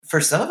for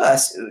some of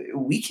us,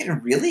 we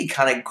can really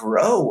kind of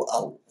grow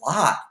a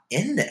lot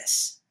in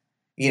this,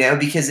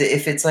 because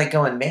if it's like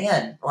going,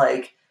 man,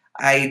 like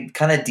I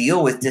kind of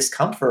deal with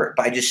discomfort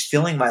by just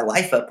filling my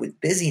life up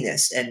with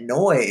busyness and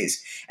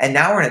noise. And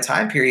now we're in a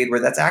time period where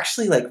that's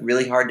actually like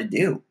really hard to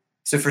do.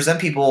 So for some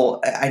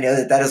people, I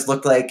know that has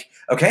looked like,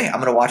 okay,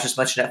 I'm going to watch as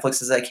much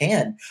Netflix as I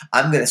can.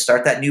 I'm going to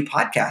start that new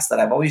podcast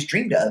that I've always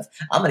dreamed of.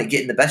 I'm going to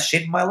get in the best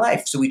shape of my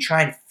life. So we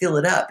try and fill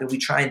it up, and we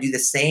try and do the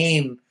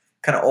same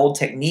kind of old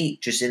technique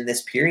just in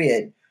this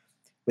period,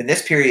 when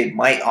this period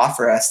might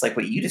offer us like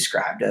what you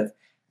described of,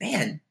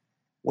 man,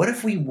 what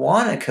if we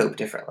want to cope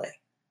differently?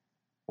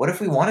 What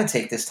if we want to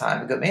take this time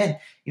and go, man,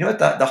 you know what?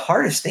 The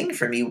hardest thing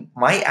for me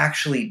might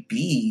actually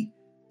be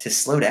to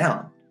slow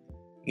down,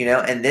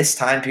 and this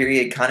time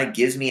period kind of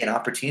gives me an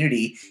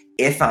opportunity,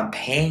 if I'm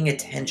paying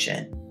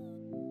attention,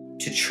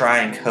 to try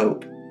and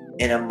cope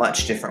in a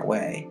much different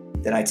way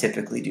than I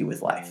typically do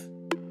with life.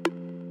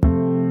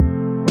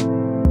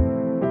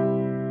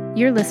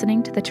 You're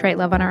listening to the Trite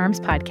Love on Our Arms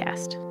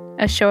podcast,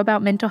 a show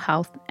about mental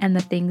health and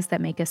the things that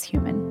make us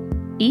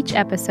human. Each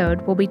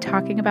episode, we'll be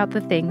talking about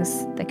the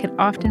things that can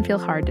often feel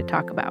hard to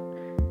talk about,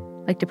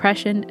 like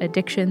depression,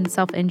 addiction,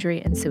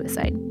 self-injury, and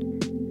suicide.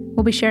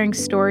 We'll be sharing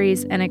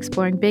stories and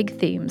exploring big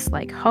themes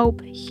like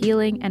hope,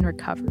 healing, and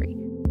recovery.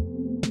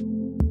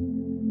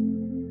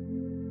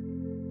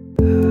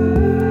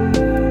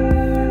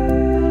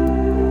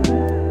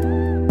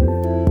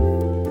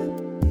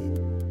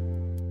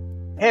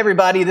 Hey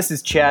everybody, this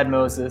is Chad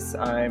Moses.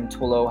 I'm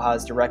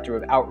Twiloha's Director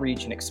of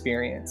Outreach and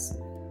Experience.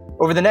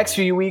 Over the next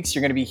few weeks,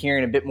 you're going to be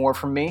hearing a bit more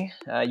from me.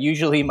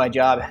 Usually my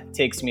job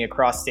takes me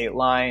across state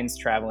lines,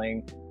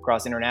 traveling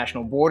across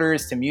international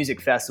borders, to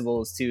music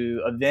festivals,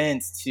 to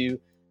events, to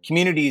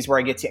communities where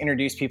I get to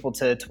introduce people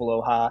to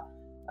Twiloha,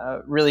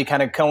 really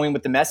kind of going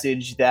with the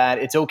message that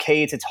it's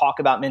okay to talk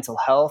about mental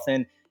health,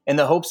 and in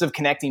the hopes of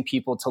connecting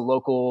people to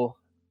local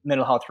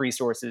mental health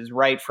resources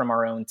right from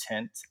our own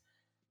tent.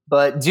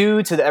 But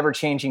due to the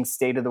ever-changing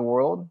state of the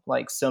world,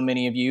 like so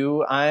many of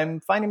you, I'm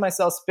finding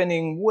myself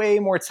spending way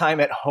more time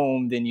at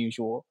home than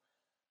usual.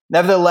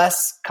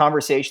 Nevertheless,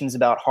 conversations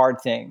about hard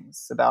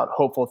things, about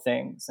hopeful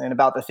things, and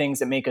about the things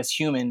that make us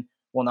human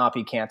will not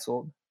be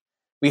canceled.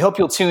 We hope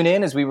you'll tune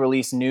in as we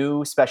release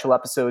new special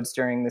episodes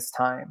during this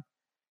time.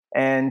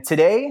 And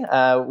today,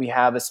 we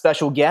have a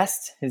special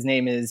guest. His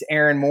name is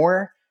Aaron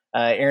Moore.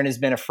 Aaron has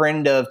been a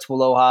friend of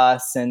Twiloha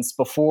since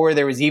before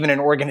there was even an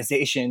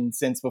organization,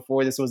 since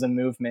before this was a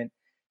movement.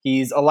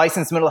 He's a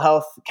licensed mental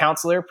health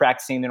counselor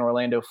practicing in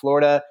Orlando,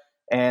 Florida,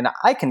 and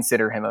I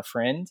consider him a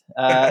friend.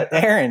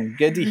 Aaron,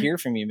 good to hear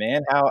from you,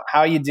 man.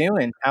 How you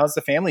doing? How's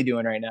the family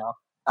doing right now?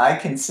 I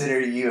consider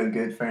you a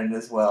good friend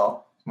as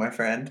well, my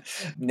friend.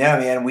 No,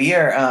 man, we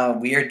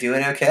are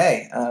doing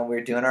okay.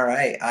 We're doing all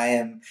right.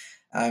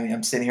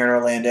 I'm sitting here in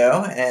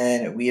Orlando,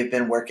 and we have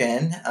been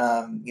working.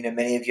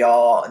 Many of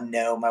y'all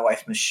know my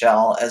wife,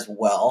 Michelle, as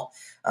well.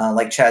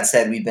 Like Chad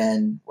said, we've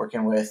been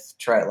working with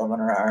Trite Love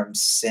on Our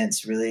Arms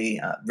since really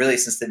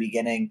since the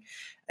beginning.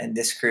 And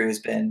this crew has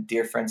been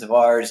dear friends of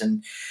ours.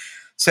 And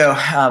so,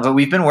 but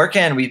we've been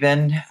working. We've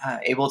been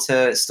able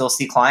to still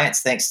see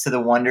clients thanks to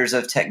the wonders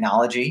of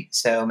technology.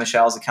 So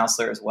Michelle's a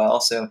counselor as well.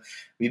 So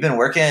we've been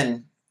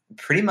working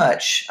pretty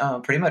much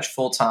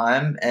full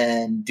time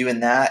and doing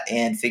that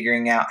and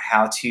figuring out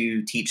how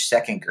to teach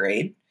second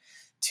grade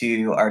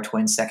to our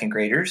twin second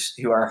graders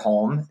who are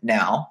home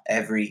now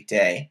every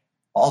day,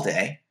 all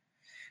day.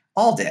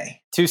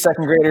 Two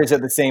second graders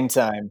at the same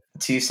time.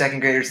 Two second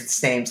graders at the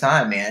same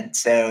time, man.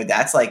 So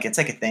it's like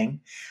a thing.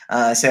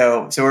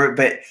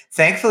 But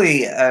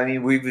thankfully, I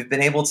mean, we've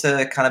been able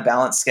to kind of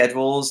balance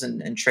schedules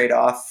and trade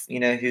off,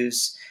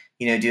 who's,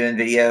 doing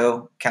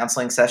video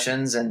counseling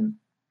sessions and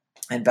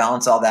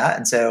balance all that.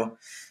 And so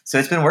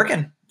it's been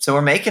working. So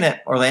we're making it.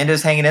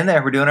 Orlando's hanging in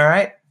there. We're doing all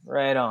right.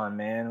 Right on,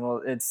 man.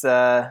 Well, it's,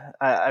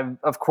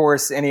 of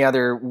course, any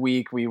other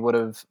week we would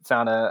have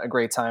found a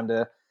great time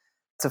to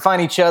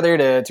find each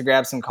other, to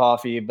grab some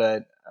coffee.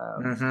 But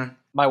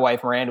my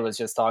wife, Miranda, was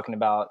just talking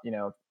about,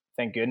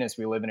 thank goodness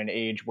we live in an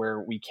age where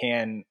we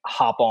can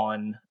hop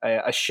on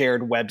a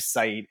shared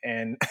website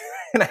and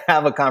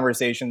have a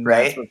conversation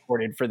that's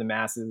recorded for the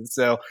masses.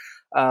 So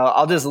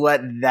I'll just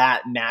let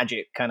that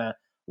magic kind of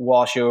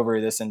wash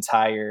over this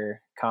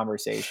entire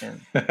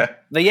conversation.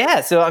 But yeah,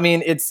 so I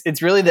mean,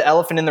 it's really the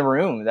elephant in the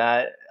room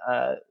that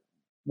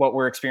what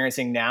we're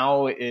experiencing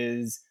now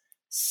is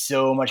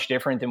so much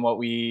different than what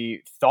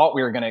we thought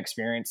we were going to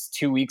experience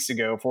 2 weeks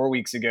ago, 4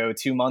 weeks ago,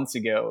 2 months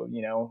ago.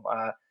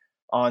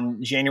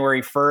 On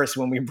January 1st,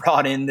 when we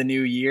brought in the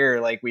new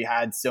year, like we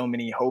had so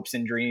many hopes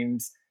and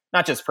dreams,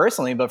 not just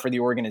personally, but for the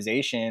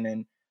organization.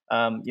 And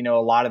a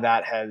lot of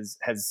that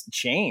has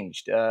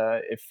changed.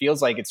 It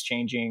feels like it's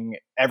changing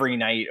every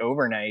night,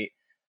 overnight.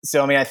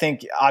 So, I mean, I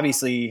think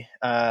obviously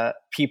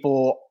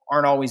people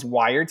aren't always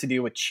wired to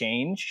deal with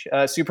change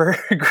super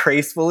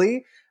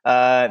gracefully.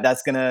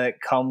 That's going to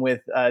come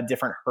with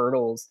different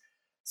hurdles.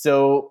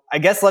 So I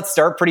guess let's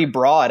start pretty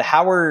broad.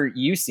 How are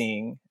you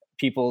seeing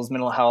people's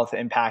mental health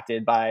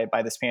impacted by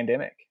this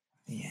pandemic?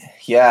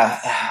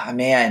 Yeah,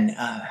 man.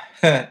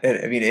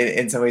 I mean,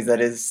 in some ways,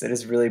 that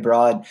is really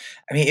broad.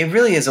 I mean, it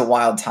really is a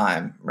wild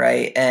time,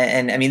 right?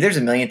 And I mean, there's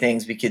a million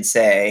things we could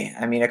say.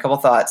 I mean, a couple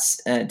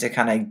thoughts to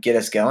kind of get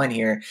us going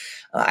here.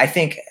 I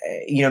think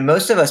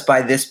most of us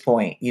by this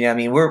point, I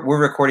mean,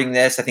 we're recording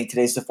this. I think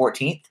today's the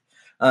 14th,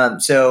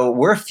 so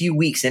we're a few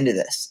weeks into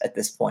this at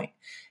this point.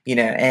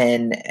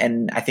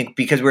 And I think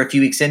because we're a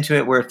few weeks into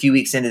it, we're a few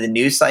weeks into the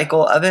news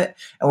cycle of it,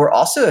 and we're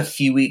also a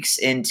few weeks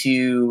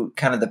into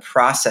kind of the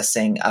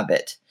processing of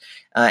it.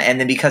 And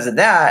then because of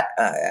that,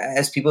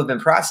 as people have been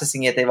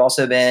processing it, they've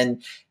also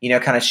been,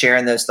 kind of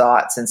sharing those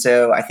thoughts. And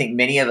so I think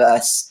many of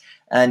us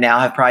now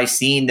have probably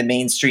seen the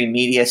mainstream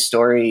media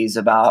stories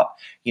about,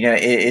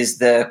 is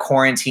the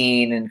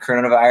quarantine and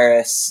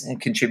coronavirus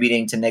and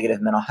contributing to negative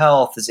mental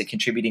health? Is it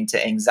contributing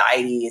to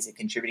anxiety? Is it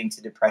contributing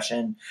to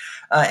depression?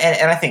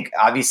 And I think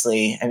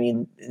obviously, I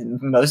mean,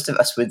 most of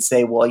us would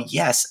say, well,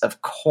 yes,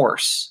 of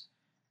course.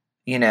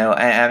 I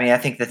mean, I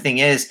think the thing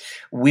is,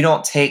 we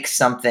don't take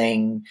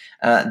something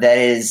that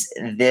is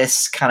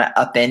this kind of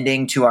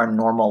upending to our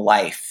normal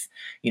life,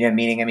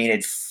 meaning, I mean,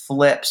 it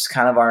flips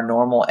kind of our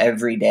normal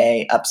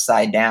everyday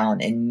upside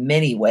down in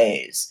many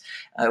ways.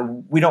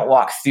 We don't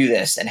walk through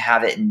this and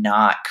have it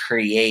not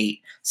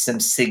create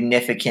some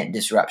significant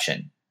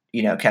disruption,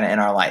 kind of in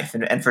our life.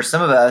 And for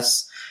some of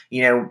us,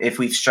 if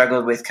we've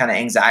struggled with kind of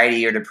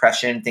anxiety or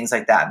depression, things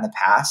like that in the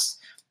past,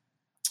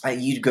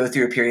 you'd go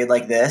through a period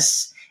like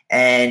this.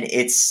 And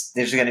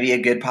there's going to be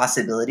a good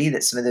possibility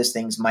that some of those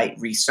things might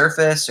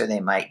resurface or they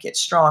might get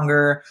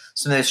stronger.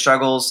 Some of those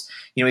struggles,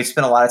 we've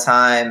spent a lot of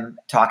time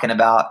talking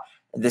about.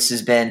 This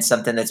has been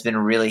something that's been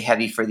really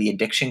heavy for the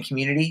addiction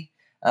community,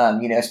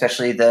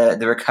 especially the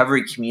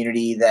recovery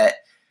community. That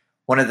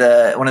one of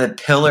the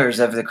pillars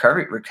of the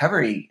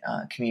recovery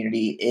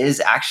community is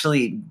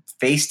actually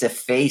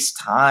face-to-face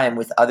time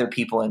with other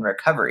people in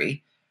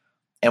recovery.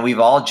 And we've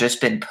all just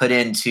been put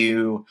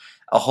into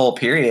a whole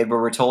period where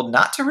we're told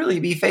not to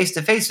really be face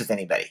to face with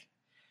anybody.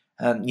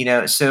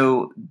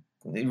 So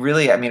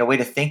really, I mean, a way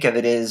to think of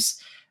it is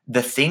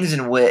the things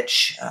in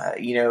which,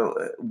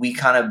 we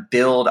kind of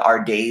build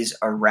our days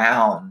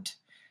around,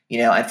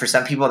 and for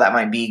some people that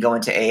might be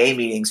going to AA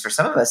meetings. For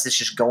some of us, it's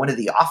just going to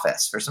the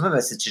office. For some of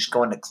us, it's just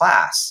going to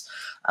class.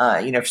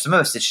 For some of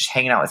us, it's just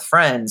hanging out with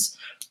friends.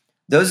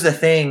 Those are the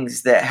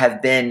things that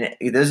have been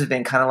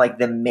kind of like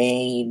the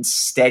main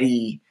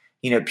steady,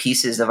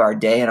 pieces of our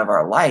day and of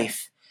our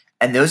life.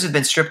 And those have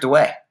been stripped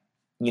away.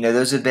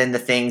 Those have been the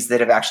things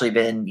that have actually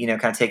been,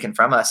 kind of taken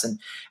from us. And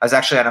I was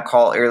actually on a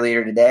call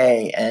earlier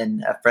today,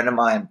 and a friend of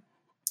mine,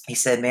 he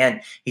said,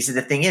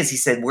 the thing is, he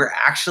said,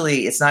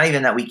 it's not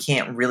even that we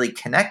can't really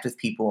connect with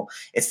people.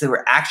 It's that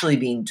we're actually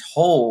being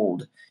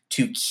told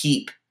to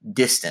keep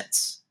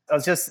distance. I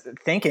was just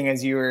thinking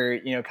as you were,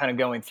 kind of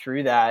going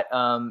through that,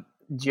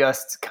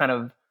 just kind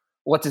of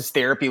what does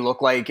therapy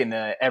look like in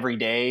the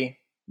everyday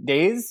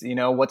days?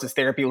 What does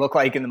therapy look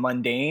like in the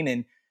mundane?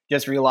 And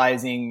just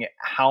realizing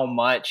how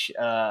much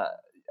a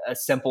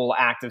simple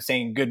act of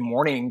saying good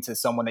morning to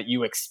someone that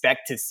you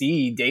expect to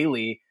see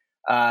daily,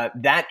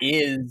 that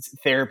is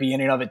therapy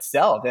in and of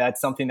itself. That's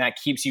something that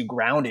keeps you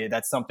grounded.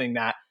 That's something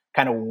that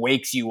kind of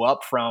wakes you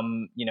up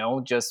from,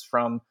 just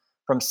from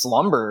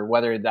slumber,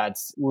 whether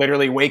that's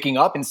literally waking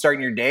up and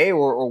starting your day,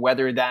 or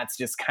whether that's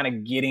just kind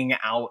of getting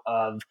out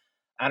of,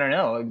 I don't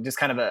know, just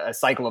kind of a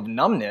cycle of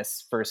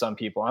numbness for some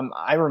people.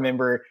 I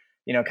remember,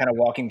 kind of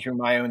walking through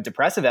my own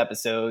depressive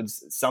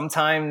episodes.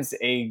 Sometimes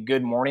a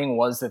good morning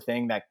was the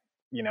thing that,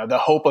 the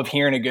hope of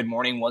hearing a good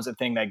morning was the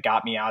thing that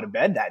got me out of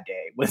bed that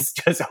day, was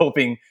just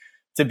hoping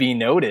to be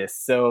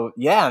noticed. So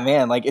yeah,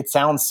 man, like it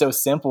sounds so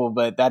simple,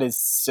 but that is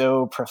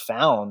so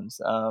profound.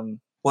 Well,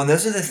 and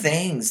those are the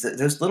things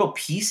those little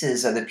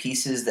pieces are the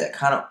pieces that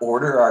kind of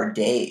order our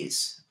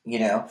days,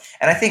 and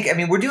I think, I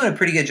mean, we're doing a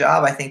pretty good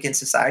job, I think, in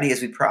society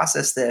as we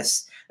process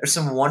this. There's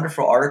some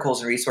wonderful articles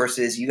and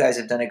resources. You guys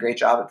have done a great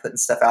job at putting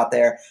stuff out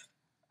there.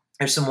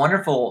 There's some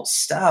wonderful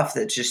stuff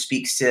that just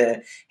speaks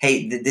to,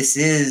 hey, this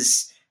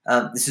is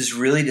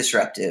really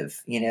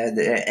disruptive, and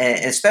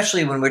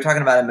especially when we're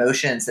talking about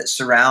emotions that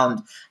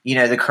surround,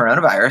 the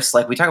coronavirus.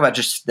 Like we talk about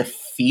just the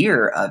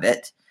fear of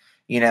it,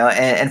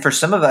 and for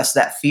some of us,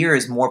 that fear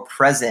is more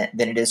present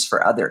than it is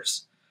for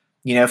others.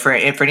 For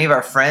any of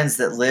our friends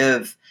that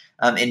live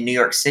in New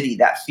York City,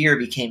 that fear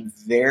became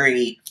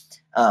very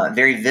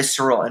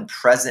visceral and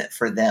present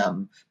for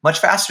them much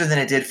faster than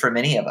it did for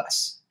many of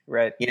us.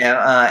 Right.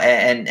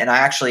 And I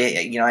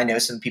actually, I know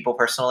some people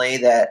personally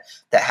that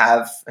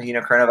have,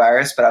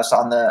 coronavirus, but I was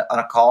on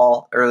a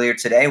call earlier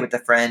today with a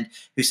friend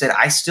who said,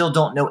 I still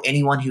don't know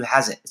anyone who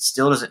has it. It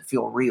still doesn't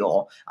feel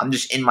real. I'm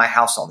just in my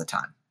house all the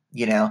time,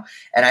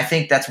 and I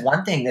think that's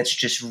one thing that's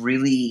just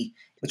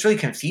it's really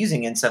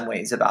confusing in some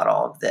ways about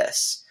all of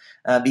this,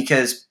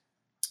 because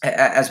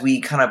as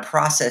we kind of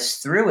process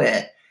through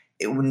it,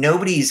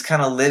 nobody's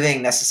kind of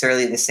living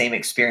necessarily the same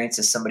experience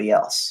as somebody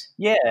else.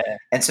 Yeah.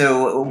 And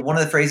so one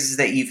of the phrases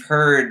that you've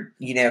heard,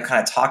 kind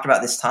of talked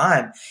about this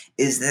time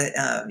is that,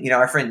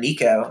 our friend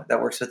Nico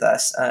that works with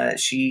us,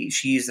 she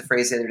used the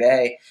phrase the other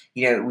day,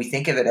 we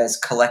think of it as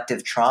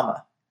collective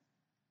trauma.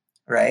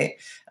 right?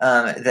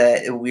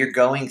 That we're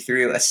going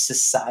through a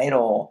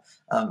societal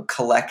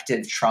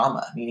collective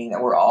trauma, meaning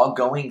that we're all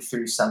going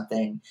through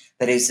something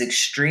that is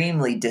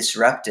extremely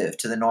disruptive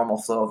to the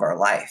normal flow of our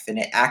life, and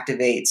it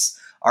activates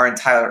our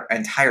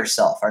entire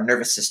self, our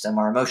nervous system,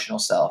 our emotional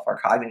self, our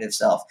cognitive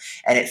self,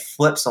 and it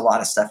flips a lot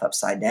of stuff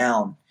upside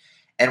down.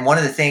 And one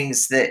of the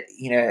things that,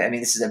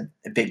 this is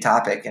a big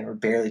topic and we're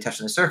barely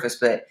touching the surface,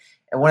 but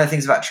one of the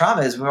things about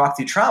trauma is when we walk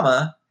through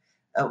trauma,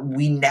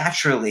 we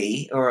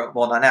naturally, or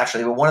well, not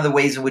naturally, but one of the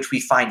ways in which we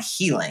find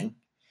healing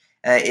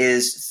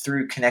is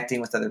through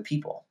connecting with other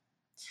people.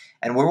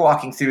 And we're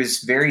walking through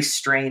this very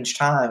strange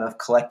time of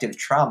collective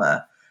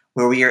trauma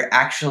where we are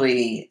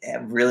actually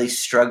really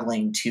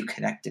struggling to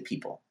connect to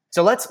people.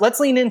 So let's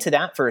lean into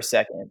that for a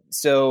second.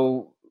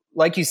 So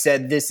like you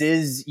said, this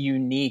is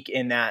unique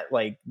in that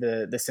like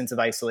the sense of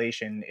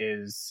isolation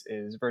is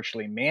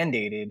virtually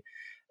mandated.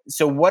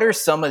 So what are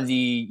some of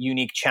the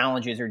unique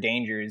challenges or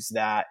dangers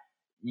that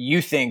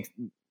you think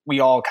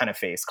we all kind of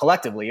face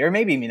collectively, or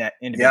maybe even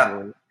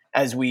individually,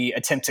 as we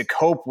attempt to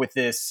cope with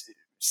this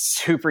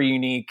super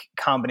unique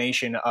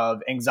combination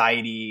of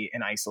anxiety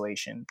and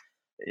isolation?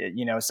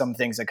 Some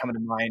things that come to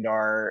mind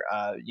are,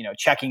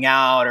 checking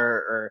out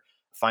or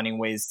finding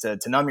ways to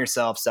numb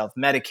yourself,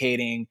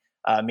 self-medicating.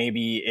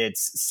 Maybe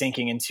it's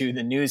sinking into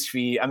the news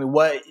feed.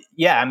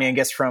 I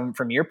guess from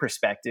your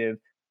perspective,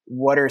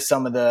 what are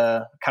some of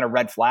the kind of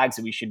red flags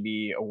that we should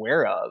be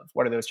aware of?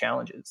 What are those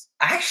challenges?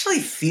 I actually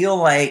feel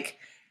like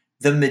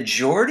the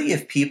majority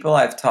of people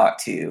I've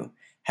talked to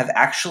have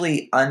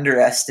actually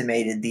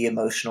underestimated the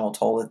emotional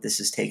toll that this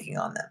is taking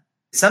on them.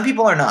 Some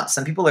people are not.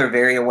 Some people are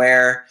very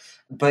aware.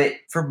 But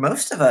for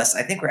most of us,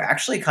 I think we're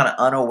actually kind of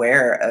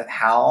unaware of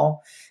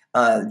how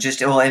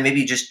and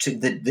maybe just to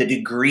the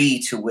degree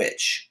to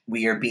which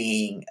we are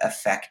being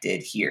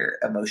affected here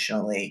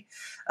emotionally.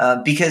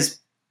 Because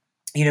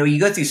you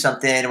go through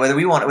something, whether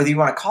you want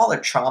to call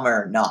it trauma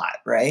or not,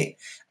 right?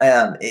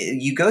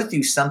 You go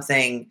through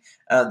something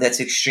that's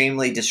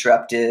extremely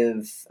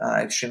disruptive,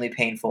 extremely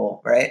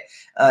painful, right?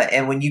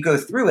 And when you go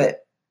through it,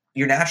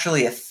 you're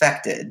naturally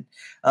affected.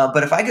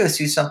 But if I go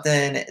through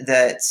something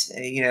that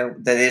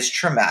is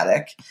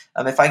traumatic,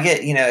 if I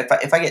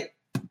get,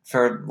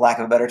 for lack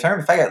of a better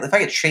term, if I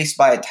get chased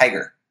by a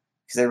tiger,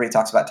 because everybody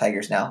talks about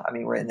tigers now. I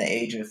mean, we're in the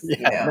age of,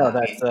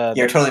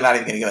 you're totally not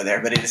even going to go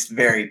there, but it is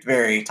very,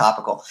 very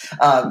topical.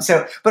 But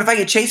if I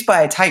get chased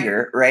by a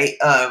tiger, right,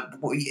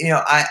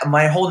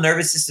 my whole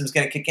nervous system is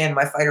going to kick in.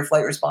 My fight or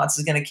flight response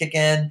is going to kick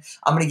in.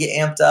 I'm going to get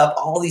amped up.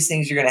 All these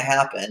things are going to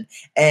happen.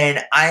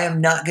 And I am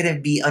not going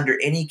to be under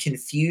any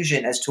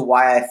confusion as to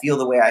why I feel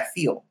the way I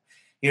feel.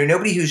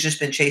 Nobody who's just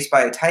been chased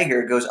by a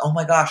tiger goes, oh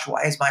my gosh,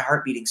 why is my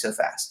heart beating so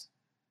fast?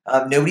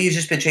 Nobody who's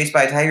just been chased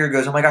by a tiger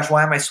goes, oh my gosh,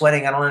 why am I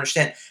sweating? I don't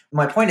understand.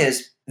 My point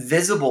is,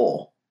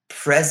 visible,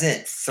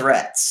 present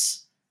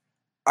threats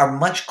are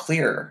much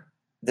clearer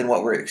than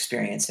what we're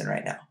experiencing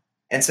right now.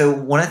 And so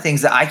one of the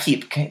things that I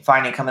keep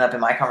finding coming up in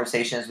my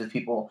conversations with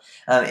people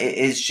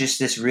is just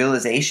this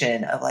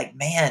realization of like,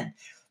 man,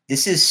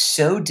 this is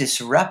so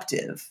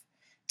disruptive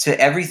to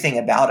everything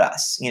about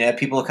us.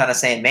 People are kind of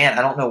saying, man,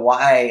 I don't know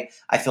why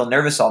I feel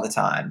nervous all the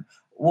time.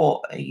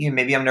 Well,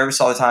 maybe I'm nervous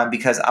all the time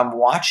because I'm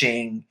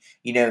watching,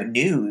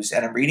 news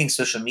and I'm reading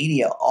social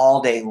media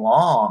all day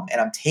long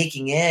and I'm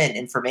taking in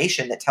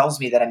information that tells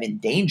me that I'm in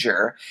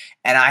danger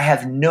and I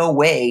have no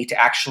way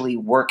to actually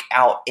work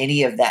out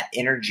any of that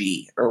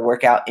energy or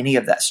work out any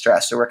of that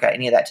stress or work out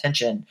any of that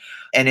tension.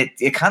 And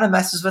it kind of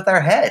messes with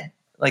our head.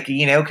 Like,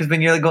 because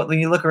when you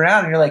look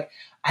around and you're like,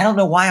 I don't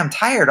know why I'm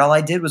tired. All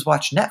I did was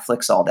watch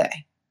Netflix all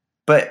day.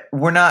 But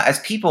we're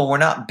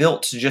not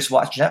built to just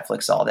watch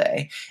Netflix all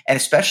day. And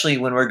especially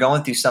when we're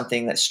going through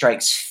something that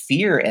strikes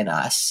fear in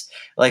us,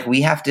 like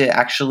we have to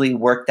actually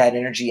work that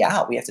energy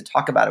out. We have to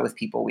talk about it with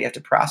people. We have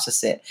to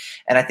process it.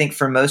 And I think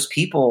for most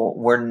people,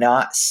 we're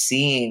not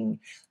seeing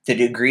the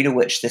degree to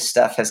which this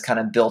stuff has kind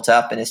of built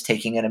up and is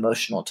taking an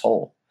emotional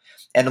toll.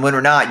 And when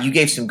we're not, you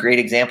gave some great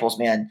examples,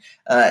 man,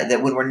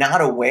 that when we're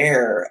not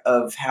aware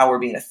of how we're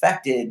being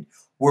affected,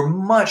 we're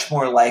much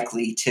more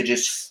likely to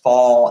just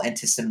fall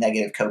into some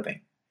negative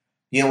coping.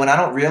 When I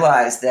don't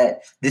realize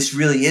that this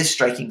really is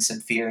striking some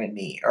fear in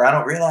me, or I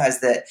don't realize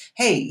that,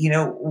 hey,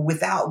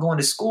 without going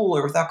to school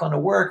or without going to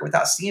work, or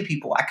without seeing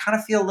people, I kind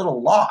of feel a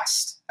little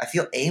lost. I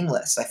feel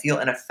aimless. I feel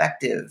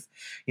ineffective.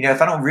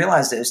 If I don't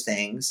realize those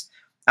things,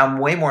 I'm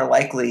way more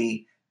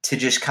likely to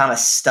just kind of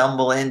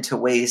stumble into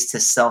ways to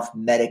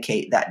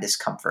self-medicate that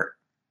discomfort.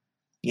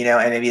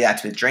 And maybe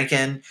that's with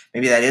drinking.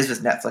 Maybe that is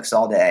with Netflix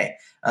all day.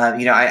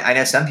 I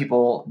know some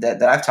people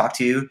that I've talked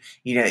to,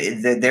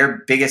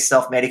 their biggest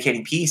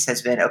self-medicating piece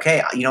has been,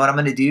 okay, you know what I'm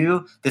going to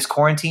do this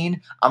quarantine?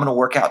 I'm going to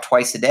work out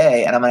twice a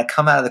day and I'm going to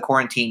come out of the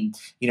quarantine,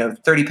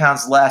 30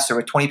 pounds less or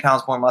with 20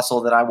 pounds more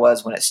muscle than I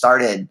was when it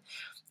started.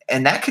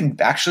 And that can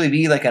actually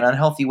be like an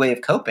unhealthy way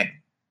of coping.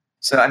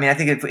 So, I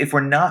think if we're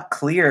not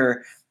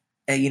clear,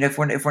 if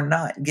we're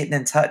not getting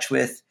in touch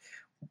with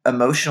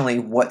emotionally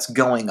what's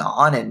going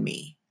on in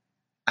me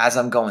as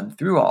I'm going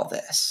through all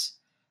this,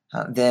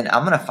 then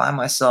I'm going to find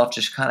myself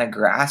just kind of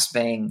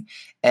grasping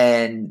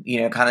and,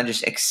 kind of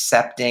just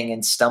accepting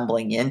and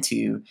stumbling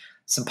into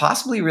some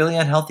possibly really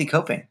unhealthy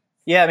coping.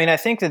 Yeah, I mean, I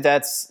think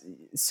that's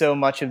so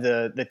much of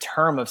the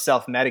term of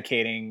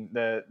self-medicating.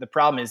 The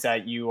problem is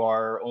that you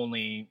are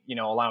only,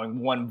 allowing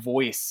one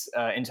voice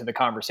into the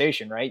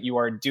conversation, right? You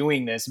are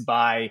doing this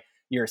by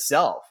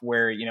yourself,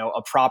 where,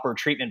 a proper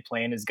treatment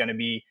plan is going to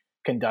be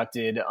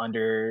conducted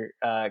under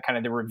kind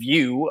of the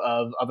review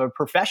of a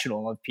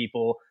professional, of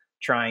people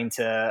trying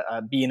to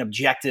be an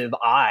objective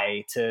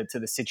eye to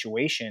the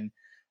situation.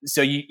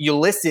 So you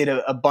listed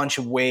a bunch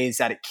of ways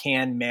that it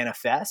can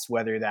manifest,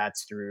 whether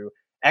that's through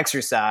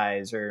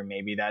exercise, or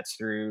maybe that's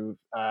through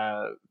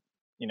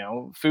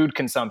food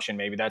consumption,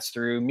 maybe that's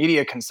through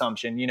media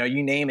consumption,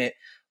 you name it.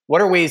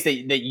 What are ways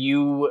that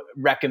you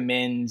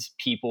recommend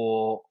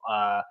people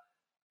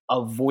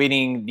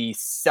avoiding the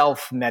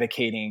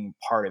self-medicating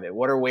part of it?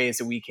 What are ways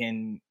that we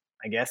can,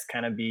 I guess,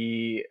 kind of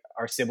be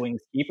our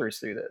siblings keepers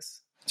through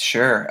this?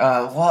 Sure.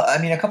 Well, I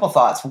mean, a couple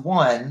thoughts.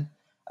 One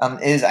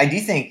is I do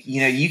think,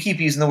 you keep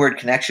using the word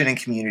connection and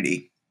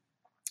community.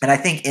 And I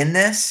think in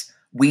this,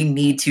 we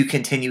need to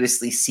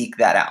continuously seek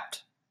that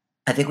out.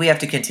 I think we have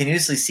to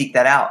continuously seek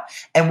that out.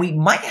 And we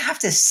might have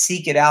to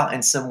seek it out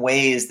in some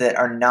ways that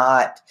are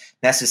not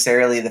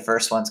necessarily the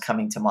first ones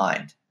coming to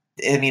mind.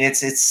 I mean,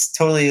 it's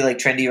totally like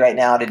trendy right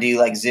now to do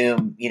like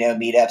Zoom,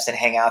 meetups and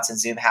hangouts and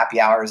Zoom happy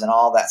hours and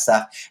all that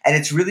stuff. And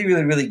it's really,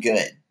 really, really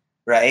good,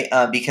 right?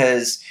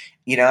 Because,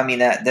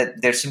 that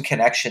there's some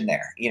connection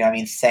there.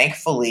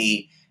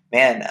 Thankfully,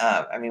 man,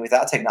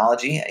 without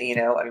technology,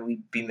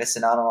 we'd be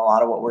missing out on a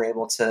lot of what we're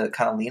able to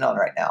kind of lean on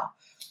right now.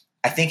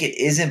 I think it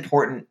is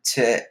important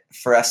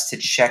for us to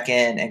check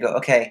in and go,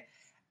 okay,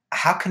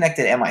 how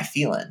connected am I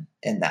feeling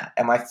in that?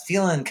 Am I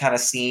feeling kind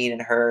of seen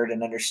and heard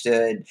and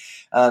understood?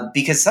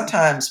 Because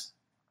sometimes,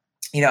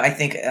 I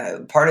think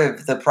part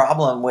of the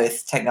problem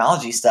with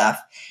technology stuff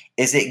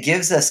is it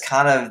gives us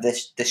kind of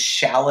the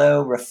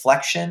shallow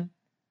reflection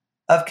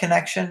of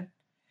connection.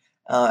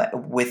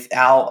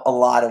 Without a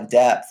lot of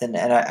depth. And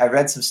I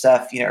read some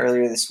stuff,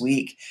 earlier this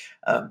week,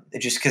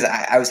 just because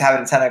I was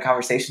having a ton of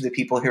conversations with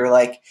people who are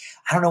like,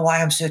 I don't know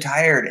why I'm so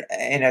tired.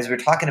 And as we're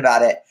talking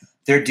about it,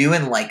 they're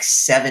doing like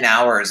 7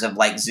 hours of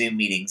like Zoom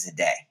meetings a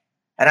day.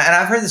 And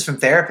I've heard this from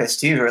therapists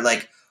too, who are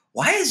like,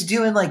 why is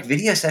doing like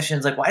video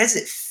sessions, like, why does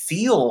it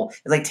feel,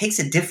 it like takes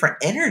a different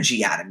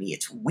energy out of me?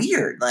 It's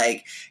weird.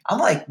 Like, I'm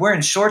like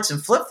wearing shorts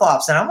and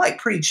flip-flops and I'm like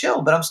pretty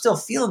chill, but I'm still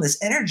feeling this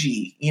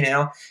energy,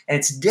 and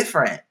it's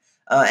different.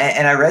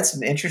 And I read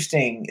some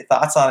interesting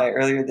thoughts on it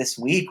earlier this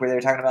week where they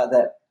were talking about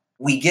that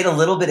we get a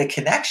little bit of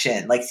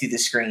connection like through the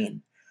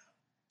screen,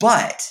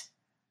 but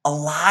a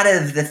lot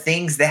of the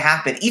things that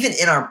happen, even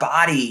in our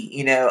body,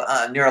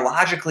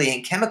 neurologically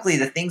and chemically,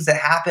 the things that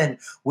happen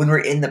when we're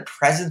in the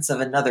presence of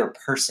another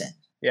person.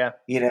 Yeah.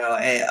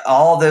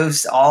 All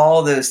those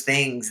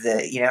things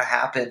that,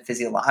 happen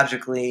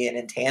physiologically and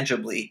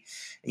intangibly,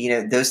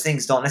 those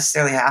things don't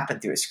necessarily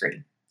happen through a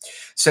screen.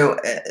 So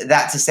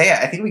that to say,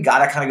 I think we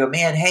got to kind of go,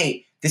 man,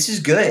 hey, this is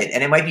good.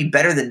 And it might be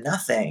better than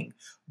nothing.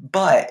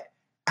 But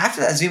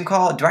after that Zoom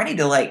call, do I need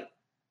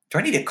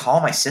to call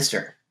my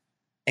sister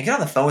and get on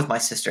the phone with my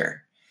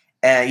sister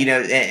and,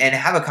 and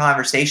have a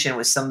conversation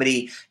with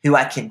somebody who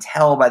I can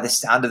tell by the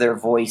sound of their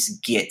voice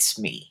gets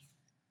me?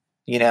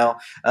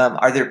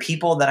 Are there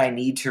people that I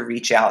need to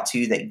reach out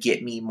to that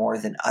get me more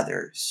than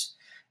others?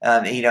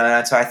 And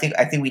so I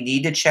think we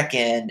need to check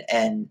in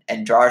and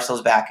draw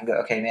ourselves back and go,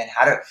 okay, man,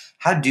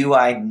 how do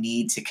I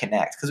need to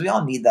connect? Because we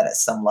all need that at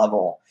some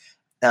level.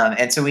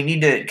 And so we need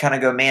to kind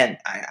of go, man,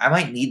 I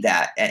might need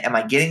that. Am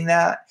I getting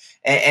that?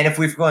 And if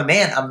we're going,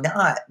 man, I'm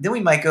not, then we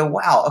might go,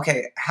 wow,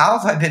 okay, how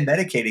have I been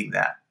medicating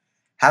that?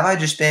 Have I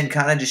just been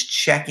kind of just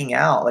checking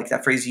out, like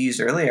that phrase you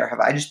used earlier? Have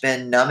I just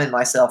been numbing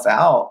myself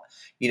out,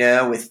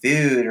 with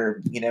food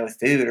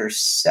or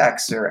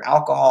sex or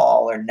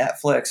alcohol or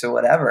Netflix or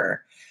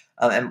whatever?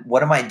 And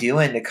what am I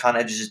doing to kind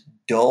of just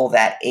dull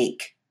that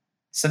ache?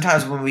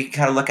 Sometimes when we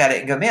kind of look at it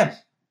and go, man,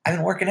 I've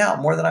been working out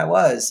more than I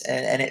was.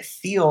 And it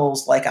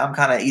feels like I'm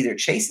kind of either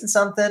chasing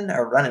something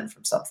or running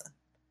from something.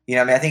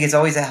 I think it's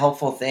always a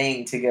helpful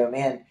thing to go,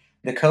 man,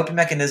 the coping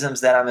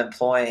mechanisms that I'm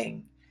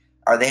employing,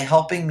 are they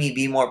helping me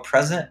be more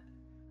present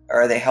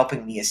or are they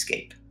helping me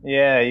escape?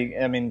 Yeah,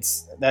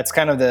 that's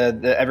kind of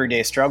the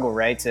everyday struggle,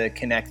 right? To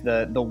connect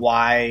the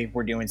why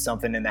we're doing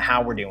something and the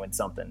how we're doing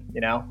something,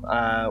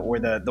 or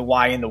the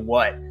why and the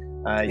what.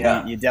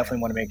 You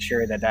definitely want to make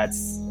sure that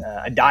that's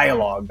a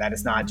dialogue, that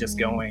it's not just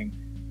going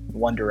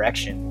one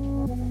direction.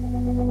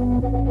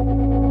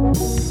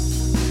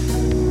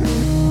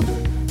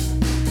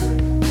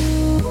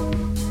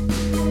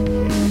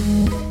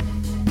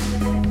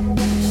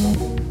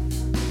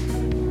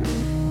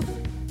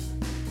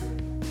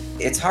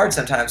 It's hard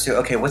sometimes to,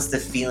 okay, what's the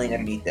feeling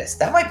underneath this?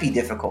 That might be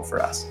difficult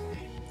for us.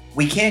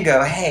 We can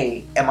go,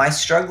 hey, am I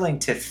struggling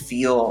to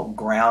feel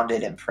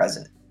grounded and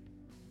present?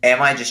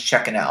 Am I just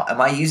checking out? Am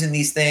I using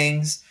these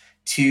things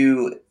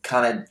to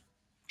kind of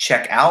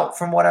check out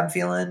from what I'm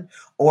feeling?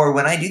 Or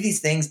when I do these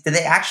things, do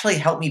they actually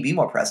help me be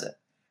more present?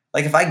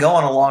 Like if I go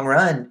on a long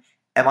run,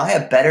 am I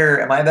a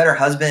better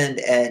husband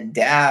and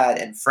dad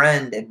and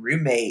friend and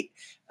roommate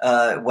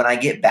when I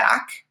get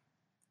back?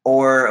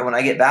 Or when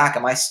I get back,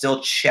 am I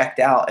still checked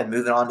out and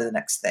moving on to the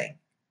next thing?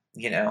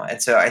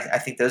 And so I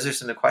think those are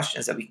some of the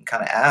questions that we can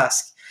kind of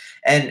ask.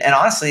 And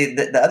honestly,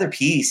 the other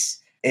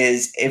piece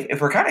is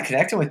if we're kind of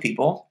connecting with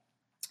people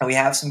and we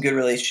have some good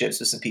relationships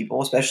with some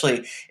people,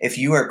 especially if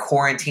you are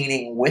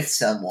quarantining with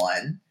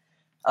someone,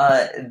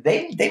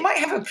 they might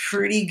have a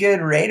pretty good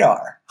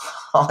radar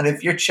on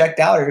if you're checked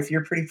out or if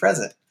you're pretty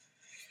present.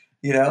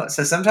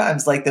 So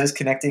sometimes like those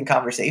connecting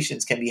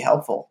conversations can be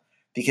helpful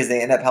because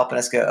they end up helping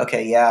us go,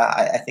 okay, yeah,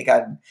 I think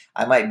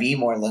I might be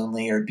more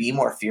lonely or be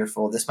more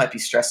fearful. This might be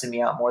stressing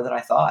me out more than I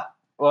thought.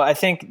 Well, I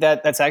think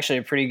that's actually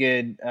a pretty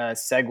good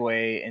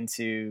segue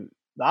into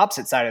the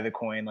opposite side of the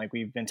coin. Like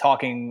we've been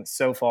talking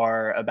so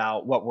far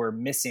about what we're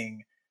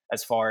missing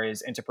as far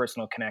as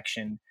interpersonal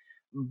connection,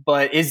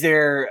 but is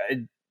there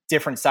a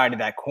different side of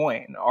that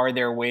coin? Are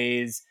there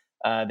ways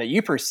that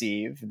you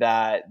perceive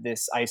that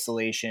this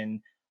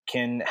isolation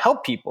can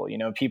help people?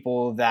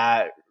 People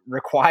that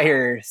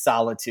require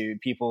solitude,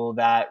 people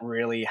that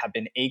really have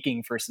been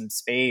aching for some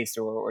space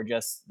or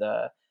just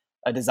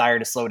a desire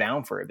to slow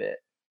down for a bit.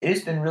 It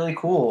has been really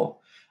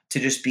cool to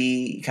just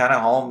be kind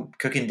of home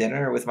cooking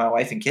dinner with my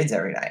wife and kids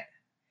every night.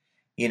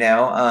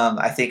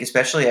 I think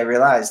especially I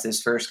realized this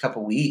first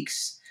couple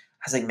weeks,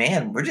 I was like,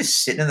 man, we're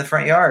just sitting in the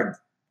front yard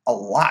a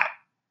lot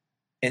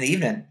in the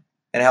evening.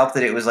 And it helped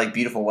that it was like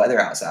beautiful weather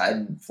outside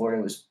and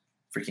Florida was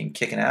freaking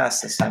kicking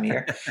ass this time of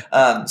year.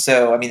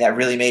 So, I mean, that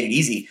really made it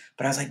easy.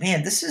 But I was like,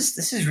 man, this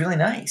is really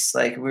nice.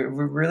 Like we're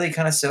really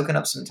kind of soaking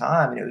up some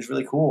time and it was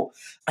really cool.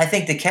 I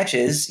think the catch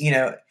is,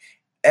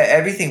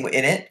 everything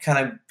in it kind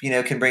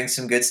of, can bring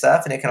some good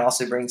stuff and it can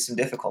also bring some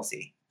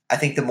difficulty. I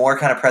think the more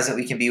kind of present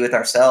we can be with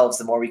ourselves,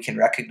 the more we can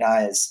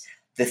recognize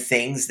the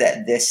things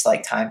that this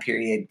like time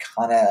period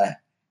kind of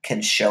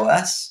can show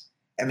us.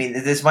 I mean,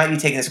 this might be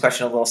taking this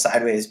question a little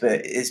sideways,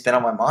 but it's been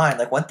on my mind.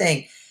 Like one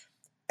thing,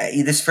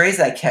 this phrase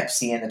that I kept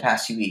seeing the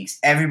past few weeks,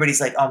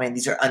 everybody's like, oh man,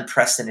 these are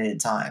unprecedented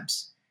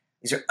times.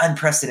 These are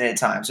unprecedented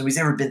times. Nobody's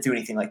ever been through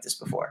anything like this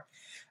before.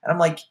 And I'm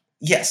like,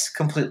 yes,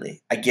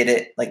 completely. I get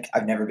it. Like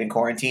I've never been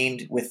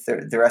quarantined with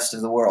the rest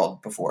of the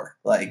world before.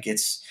 Like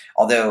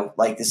although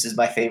like this is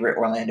my favorite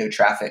Orlando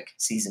traffic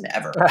season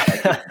ever.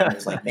 Like I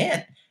was like, man,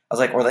 I was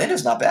like,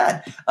 Orlando's not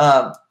bad.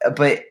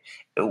 But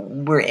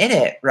we're in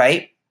it,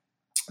 right?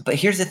 But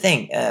here's the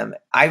thing.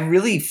 I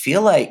really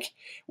feel like,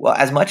 well,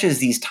 as much as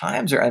these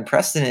times are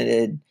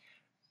unprecedented,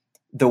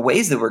 the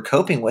ways that we're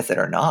coping with it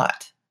are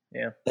not.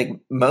 Yeah. Like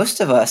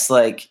most of us,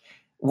 like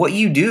what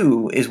you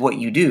do is what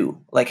you do.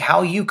 Like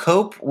how you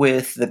cope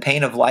with the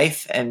pain of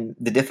life and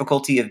the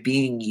difficulty of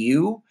being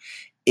you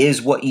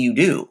is what you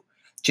do.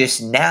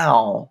 Just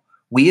now,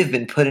 we have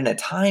been put in a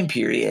time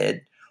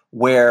period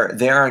where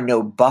there are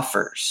no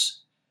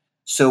buffers.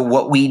 So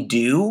what we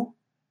do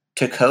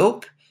to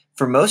cope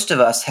for most of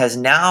us has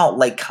now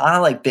like kind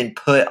of like been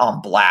put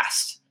on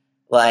blast.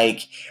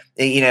 Like,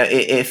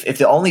 if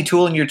the only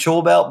tool in your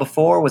tool belt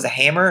before was a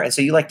hammer, and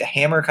so you like to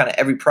hammer kind of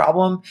every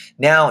problem,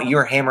 now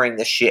you're hammering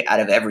the shit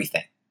out of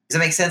everything. Does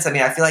that make sense? I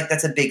mean, I feel like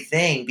that's a big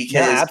thing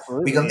because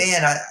we go,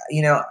 man,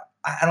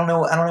 I don't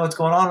know what's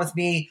going on with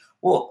me.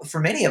 Well, for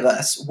many of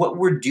us, what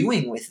we're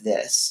doing with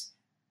this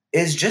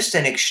is just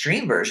an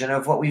extreme version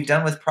of what we've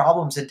done with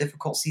problems and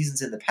difficult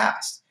seasons in the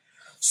past.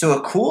 So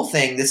a cool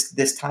thing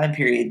this time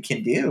period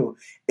can do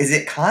is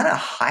it kind of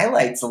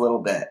highlights a little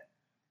bit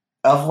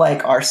of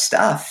like our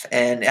stuff,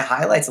 and it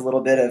highlights a little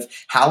bit of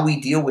how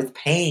we deal with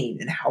pain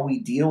and how we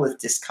deal with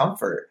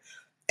discomfort.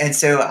 And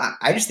so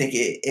I just think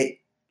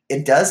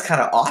it does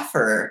kind of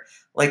offer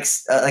like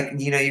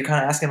you're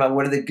kind of asking about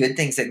what are the good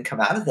things that can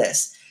come out of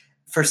this.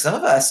 For some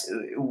of us,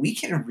 we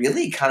can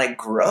really kind of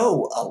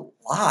grow a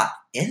lot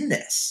in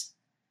this,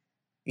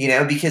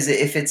 because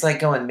if it's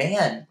like going,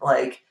 man,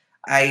 like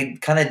I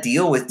kind of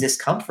deal with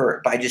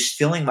discomfort by just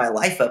filling my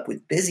life up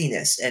with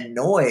busyness and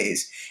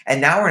noise.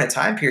 And now we're in a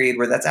time period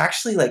where that's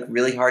actually like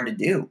really hard to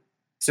do.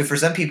 So for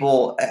some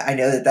people, I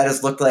know that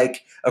has looked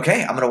like,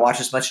 okay, I'm going to watch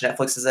as much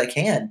Netflix as I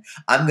can.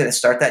 I'm going to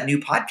start that new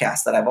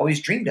podcast that I've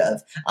always dreamed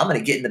of. I'm going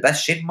to get in the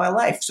best shape of my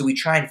life. So we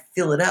try and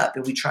fill it up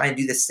and we try and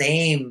do the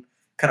same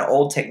kind of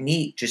old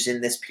technique just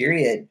in this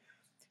period,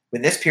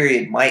 when this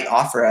period might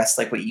offer us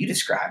like what you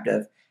described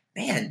of,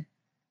 man,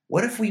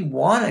 what if we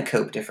want to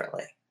cope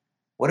differently?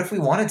 What if we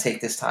want to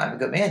take this time and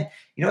go, man,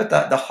 you know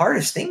what? The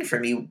hardest thing for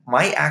me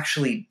might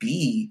actually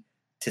be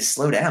to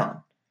slow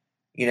down,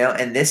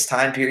 and this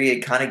time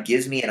period kind of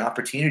gives me an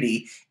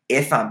opportunity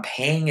if I'm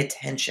paying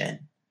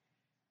attention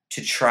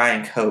to try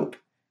and cope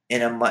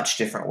in a much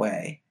different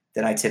way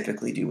than I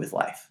typically do with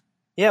life.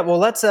 Yeah, well,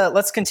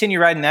 let's continue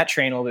riding that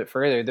train a little bit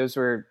further. Those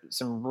were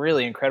some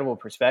really incredible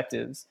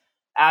perspectives.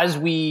 As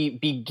we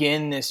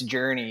begin this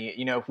journey,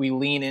 if we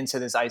lean into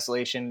this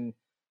isolation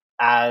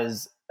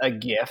as a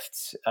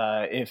gift,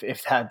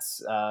 if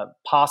that's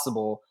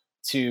possible,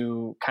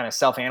 to kind of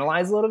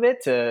self-analyze a little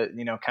bit, to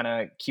kind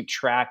of keep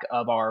track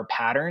of our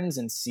patterns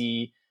and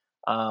see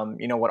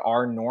what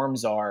our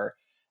norms are.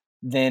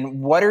 then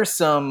what are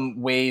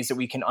some ways that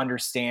we can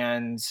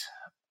understand,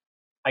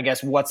 I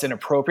guess, what's an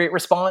appropriate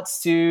response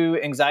to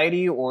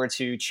anxiety or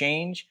to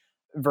change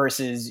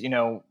versus,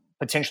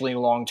 potentially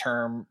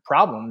long-term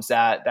problems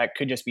that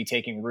could just be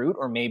taking root,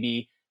 or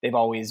maybe they've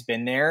always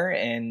been there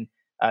and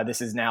this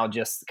is now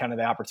just kind of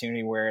the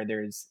opportunity where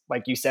there's,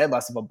 like you said,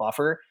 less of a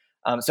buffer.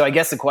 So I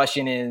guess the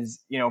question is,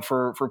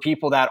 for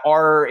people that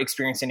are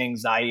experiencing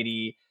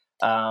anxiety,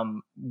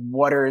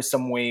 what are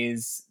some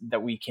ways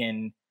that we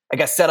can, I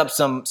guess, set up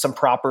some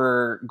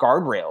proper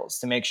guardrails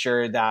to make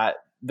sure that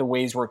the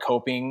ways we're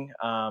coping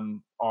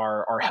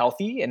are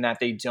healthy and that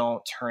they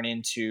don't turn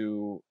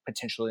into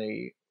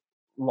potentially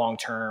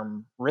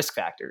long-term risk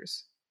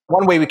factors?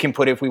 One way we can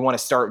put it, if we want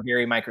to start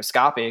very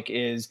microscopic,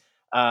 is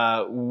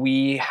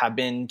we have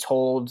been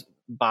told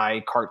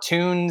by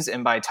cartoons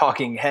and by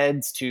talking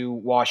heads to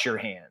wash your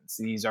hands.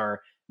 These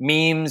are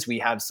memes. We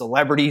have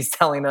celebrities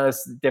telling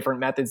us different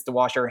methods to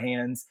wash our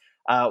hands.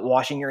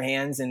 Washing your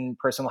hands and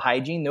personal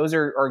hygiene, those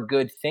are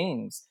good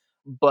things.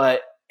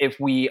 But if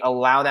we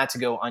allow that to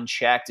go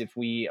unchecked, if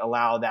we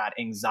allow that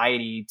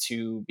anxiety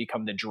to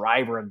become the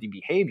driver of the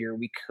behavior,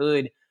 we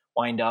could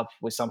wind up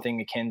with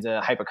something akin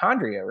to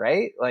hypochondria,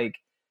 right? Like,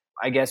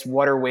 I guess,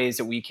 what are ways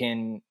that we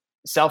can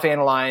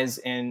self-analyze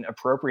in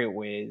appropriate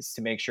ways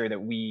to make sure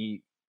that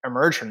we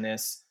emerge from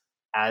this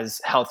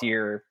as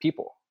healthier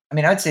people? I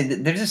mean, I would say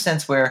that there's a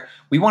sense where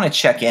we want to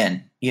check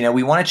in.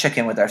 We want to check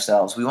in with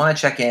ourselves. We want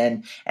to check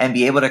in and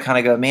be able to kind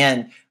of go,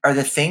 man, are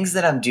the things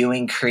that I'm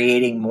doing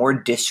creating more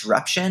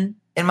disruption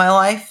in my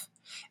life?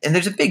 And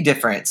there's a big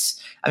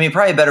difference. I mean,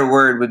 probably a better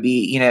word would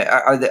be,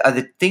 are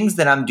the things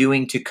that I'm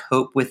doing to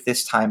cope with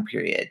this time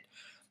period,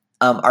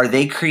 are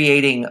they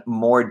creating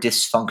more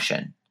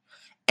dysfunction?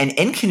 And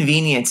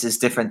inconvenience is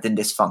different than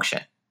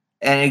dysfunction.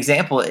 And an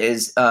example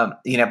is,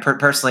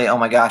 personally, oh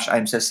my gosh,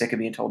 I'm so sick of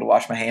being told to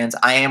wash my hands.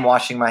 I am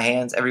washing my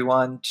hands,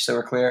 everyone, just so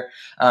we're clear.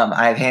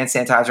 I have hand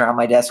sanitizer on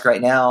my desk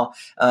right now.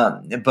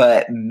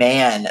 But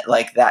man,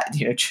 like that,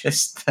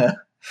 just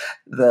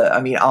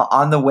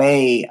on the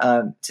way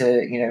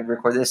to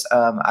record this,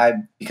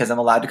 because I'm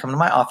allowed to come to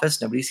my office,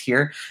 nobody's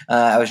here.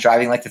 I was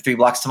driving like the 3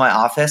 blocks to my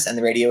office, and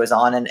the radio was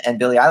on, and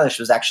Billie Eilish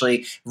was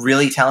actually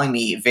really telling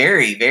me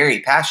very, very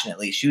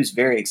passionately. She was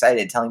very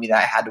excited, telling me that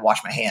I had to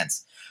wash my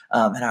hands,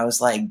 and I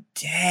was like,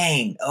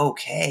 "Dang,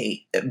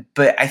 okay."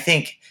 But I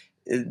think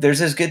there's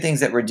those good things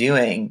that we're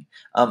doing,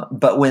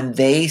 but when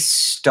they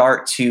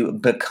start to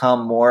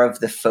become more of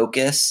the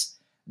focus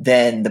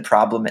than the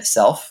problem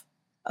itself.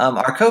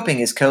 Our coping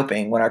is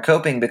coping. When our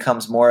coping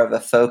becomes more of a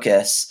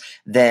focus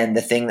than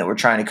the thing that we're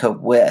trying to cope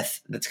with,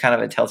 that's kind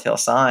of a telltale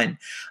sign.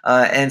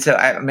 And so,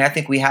 I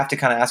think we have to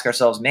kind of ask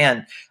ourselves,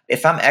 man,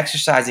 if I'm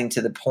exercising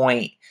to the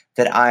point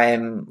that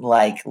I'm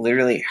like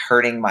literally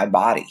hurting my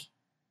body,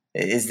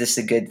 is this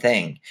a good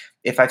thing?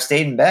 If I've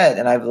stayed in bed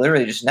and I've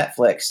literally just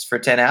Netflixed for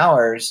 10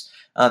 hours,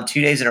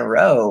 2 days in a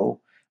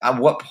row, at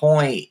what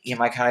point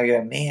am I kind of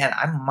going, man,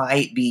 I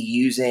might be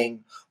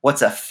using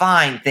what's a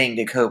fine thing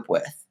to cope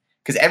with?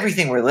 Because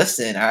everything we're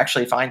listing are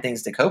actually fine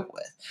things to cope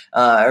with,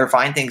 or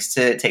fine things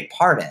to take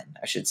part in,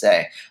 I should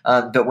say.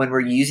 But when we're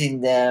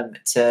using them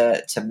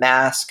to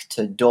mask,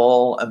 to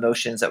dull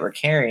emotions that we're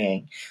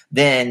carrying,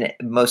 then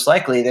most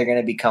likely they're going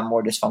to become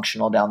more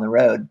dysfunctional down the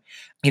road.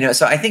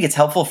 So I think it's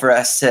helpful for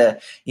us to,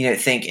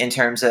 think in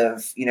terms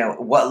of,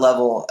 what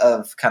level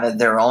of kind of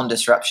their own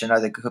disruption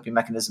are the coping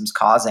mechanisms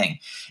causing.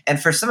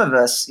 And for some of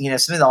us,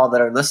 some of all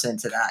that are listening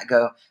to that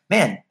go,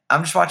 man,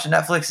 I'm just watching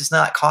Netflix. It's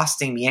not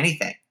costing me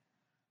anything.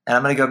 And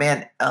I'm going to go,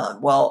 man,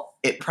 well,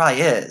 it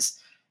probably is.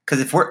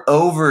 Because if we're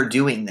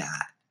overdoing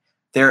that,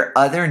 there are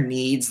other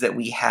needs that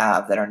we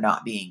have that are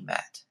not being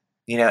met.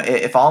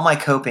 If all my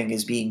coping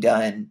is being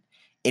done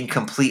in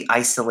complete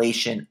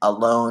isolation,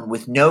 alone,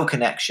 with no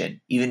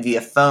connection, even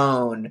via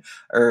phone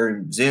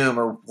or Zoom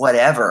or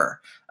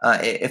whatever,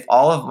 if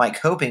all of my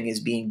coping is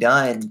being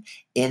done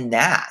in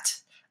that,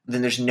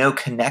 then there's no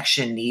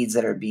connection needs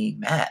that are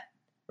being met.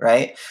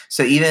 Right.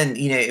 So even,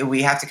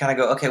 we have to kind of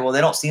go, okay, well,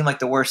 they don't seem like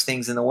the worst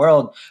things in the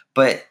world,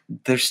 but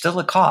there's still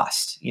a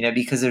cost,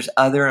 because there's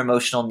other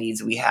emotional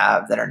needs we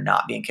have that are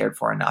not being cared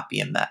for and not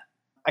being met.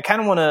 I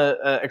kind of want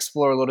to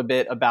explore a little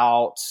bit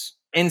about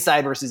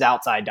inside versus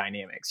outside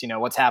dynamics,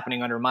 what's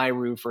happening under my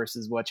roof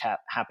versus what's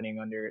happening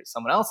under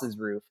someone else's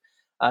roof.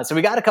 So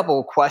we got a couple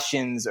of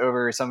questions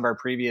over some of our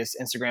previous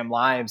Instagram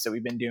lives that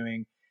we've been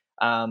doing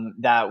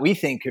that we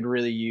think could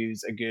really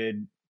use a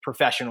good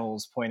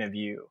professional's point of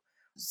view.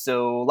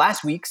 So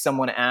last week,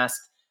 someone asked,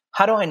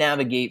 how do I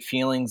navigate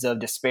feelings of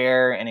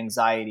despair and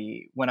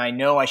anxiety when I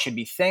know I should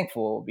be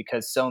thankful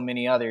because so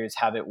many others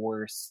have it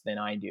worse than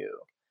I do?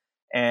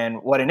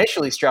 And what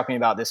initially struck me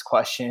about this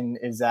question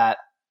is that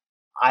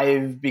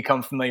I've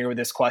become familiar with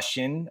this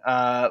question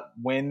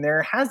when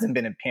there hasn't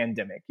been a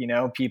pandemic.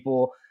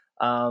 People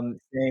saying,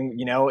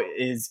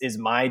 is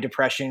my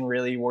depression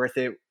really worth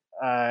it?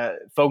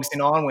 Focusing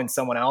on when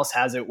someone else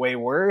has it way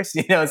worse,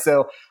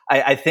 so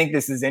I think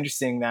this is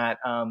interesting that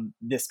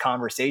this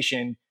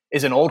conversation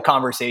is an old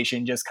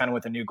conversation, just kind of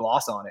with a new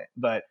gloss on it.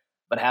 But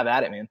but have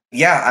at it, man.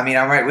 Yeah, I mean,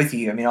 I'm right with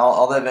you. I mean,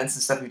 all the events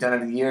and stuff we've done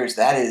over the years,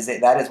 that is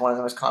one of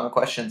the most common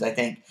questions I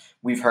think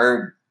we've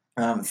heard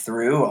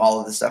through all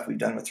of the stuff we've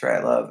done with Try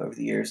Love over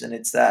the years. And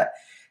it's the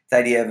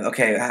idea of,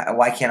 okay,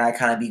 why can't I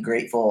kind of be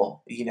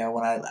grateful,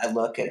 when I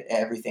look at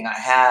everything I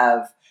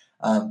have,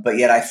 but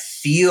yet I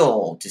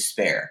feel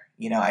despair,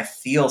 I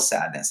feel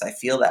sadness, I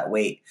feel that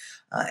weight.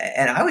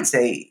 And I would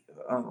say,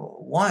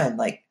 one,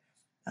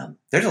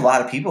 there's a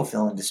lot of people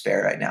feeling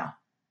despair right now.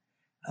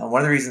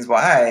 One of the reasons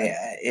why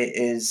it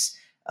is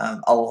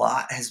a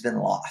lot has been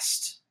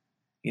lost.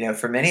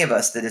 For many of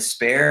us, the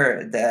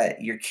despair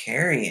that you're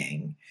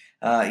carrying,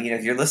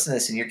 if you're listening to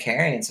this and you're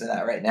carrying some of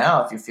that right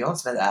now, if you're feeling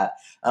some of that,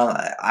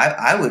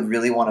 I would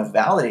really want to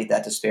validate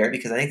that despair,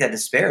 because I think that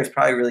despair is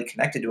probably really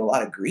connected to a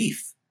lot of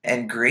grief.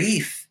 And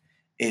grief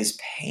is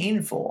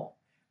painful.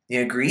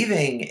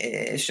 Grieving,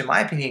 in my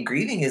opinion,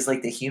 grieving is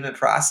like the human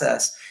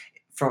process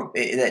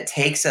that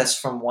takes us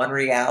from one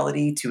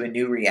reality to a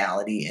new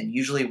reality, and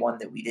usually one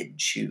that we didn't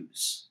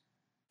choose.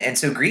 And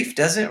so grief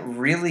doesn't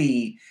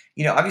really,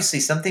 obviously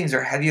some things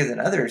are heavier than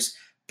others,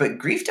 but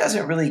grief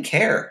doesn't really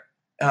care.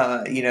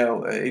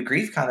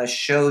 Grief kind of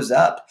shows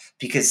up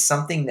because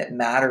something that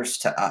matters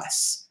to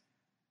us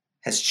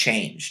has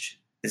changed,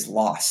 is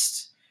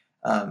lost.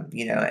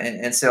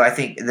 And so I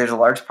think there's a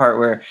large part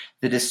where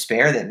the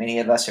despair that many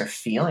of us are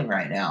feeling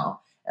right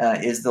now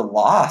is the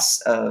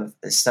loss of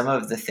some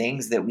of the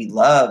things that we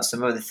love,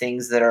 some of the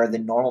things that are the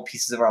normal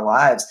pieces of our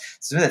lives,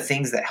 some of the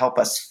things that help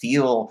us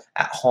feel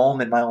at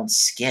home in my own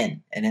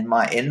skin and in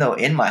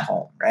my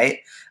home, right?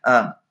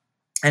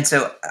 And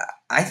so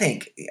I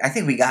think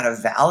we got to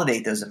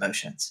validate those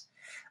emotions.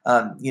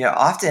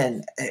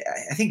 Often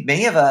I think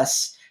many of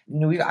us,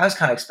 I was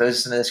kind of exposed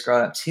to some of this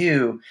growing up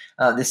too.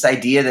 This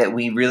idea that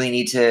we really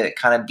need to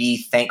kind of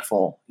be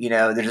thankful.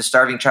 There's a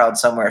starving child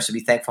somewhere, so be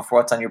thankful for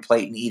what's on your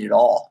plate and eat it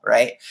all,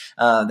 right?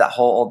 That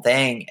whole old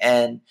thing.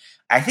 And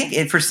I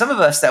think for some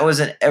of us, that was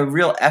a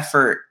real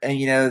effort,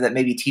 that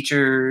maybe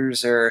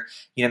teachers or,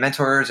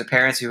 mentors or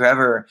parents,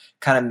 whoever,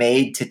 kind of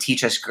made to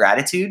teach us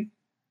gratitude.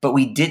 But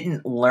we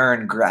didn't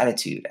learn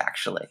gratitude,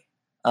 actually.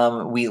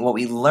 What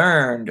we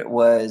learned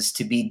was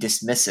to be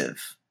dismissive.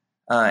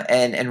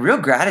 And real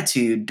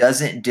gratitude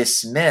doesn't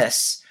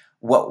dismiss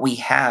what we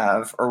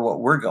have or what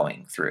we're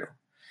going through.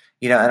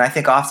 And I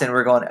think often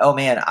we're going, oh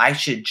man, I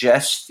should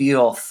just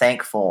feel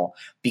thankful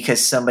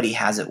because somebody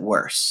has it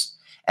worse.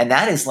 And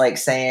that is like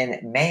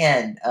saying,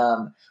 man,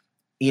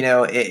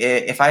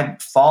 if I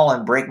fall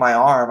and break my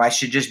arm, I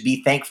should just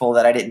be thankful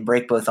that I didn't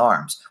break both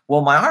arms. Well,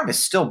 my arm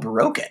is still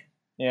broken.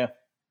 Yeah.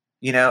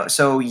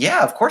 So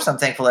yeah, of course I'm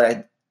thankful that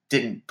I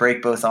didn't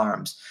break both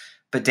arms.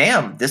 But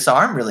damn, this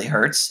arm really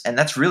hurts, and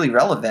that's really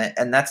relevant,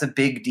 and that's a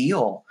big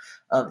deal.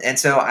 And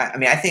so,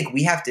 I think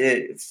we have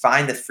to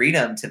find the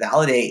freedom to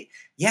validate,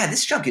 yeah,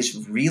 this junk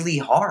is really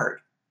hard.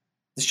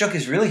 This junk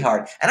is really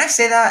hard. And I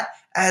say that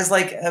as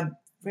like a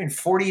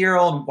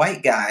 40-year-old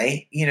white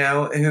guy,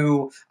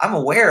 who I'm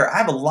aware I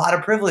have a lot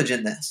of privilege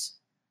in this.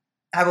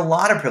 And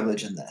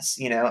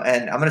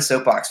I'm going to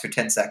soapbox for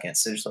 10 seconds,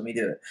 so just let me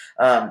do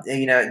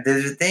it.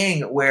 There's a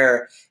thing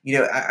where,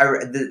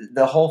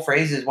 the whole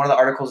phrase is one of the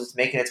articles that's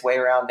making its way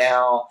around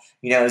now,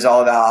 is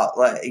all about,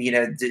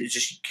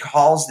 just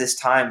calls this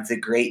time the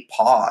great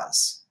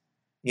pause,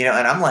 and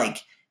I'm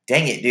like,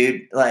 dang it,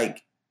 dude.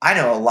 Like, I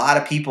know a lot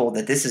of people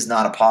that this is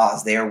not a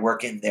pause. They are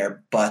working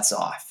their butts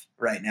off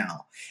right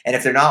now. And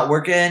if they're not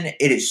working,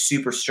 it is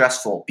super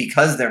stressful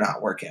because they're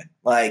not working.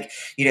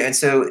 And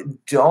so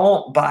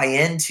don't buy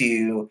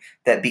into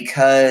that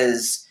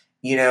because,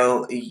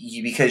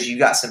 because you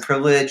got some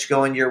privilege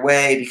going your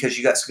way, because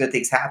you got some good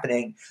things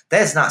happening. That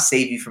does not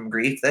save you from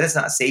grief. That does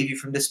not save you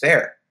from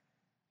despair.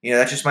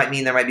 That just might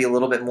mean there might be a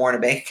little bit more in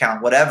a bank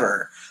account,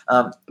 whatever.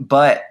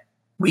 But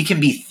we can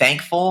be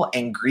thankful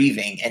and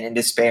grieving and in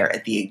despair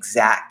at the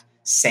exact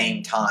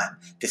same time.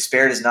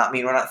 Despair does not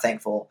mean we're not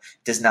thankful,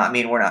 does not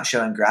mean we're not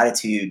showing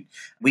gratitude.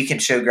 We can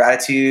show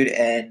gratitude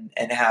and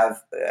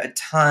have a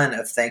ton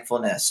of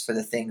thankfulness for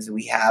the things that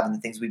we have and the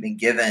things we've been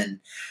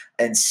given,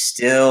 and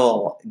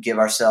still give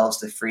ourselves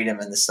the freedom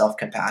and the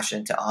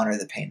self-compassion to honor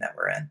the pain that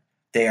we're in.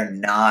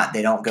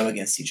 They don't go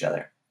against each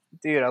other.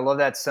 Dude, I love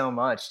that so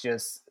much.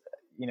 Just,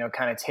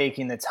 kind of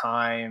taking the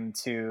time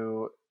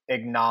to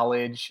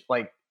acknowledge,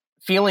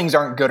 feelings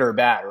aren't good or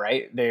bad,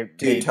 right?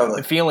 Totally.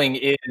 The feeling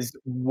is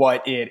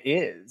what it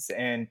is,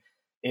 and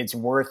it's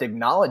worth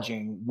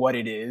acknowledging what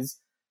it is,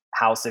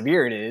 how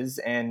severe it is,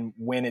 and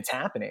when it's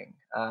happening.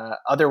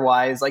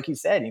 Otherwise, like you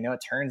said, it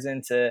turns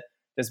into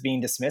just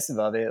being dismissive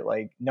of it.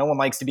 Like, no one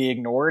likes to be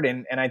ignored,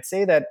 and I'd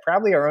say that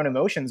probably our own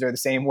emotions are the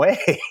same way.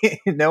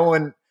 No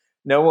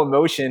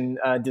emotion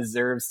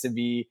deserves to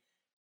be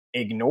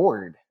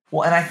ignored.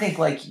 Well, and I think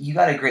you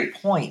got a great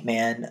point,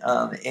 man,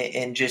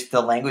 in just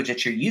the language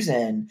that you're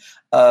using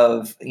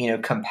of,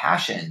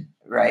 compassion,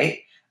 right?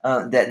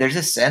 That there's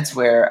a sense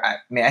where,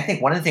 I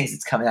think one of the things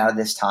that's coming out of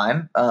this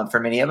time for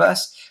many of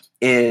us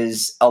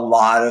is a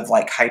lot of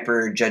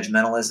hyper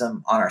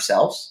judgmentalism on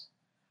ourselves.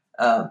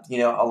 A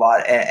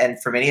lot.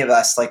 And for many of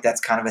us, like that's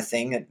kind of a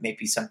thing that may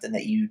be something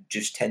that you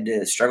just tend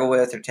to struggle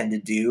with or tend to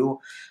do,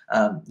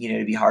 to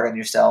be hard on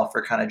yourself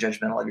or kind of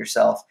judgmental of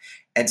yourself.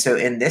 And so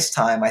in this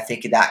time, I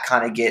think that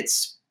kind of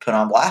gets put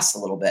on blast a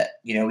little bit.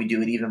 We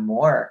do it even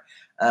more.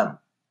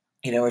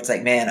 It's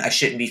like, man, I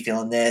shouldn't be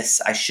feeling this.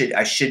 I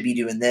should be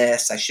doing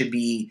this. I should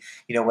be,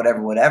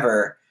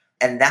 whatever.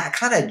 And that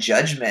kind of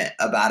judgment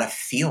about a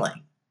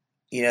feeling,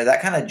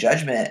 that kind of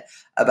judgment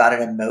about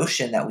an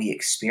emotion that we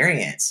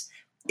experience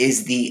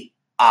is the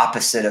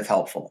opposite of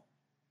helpful.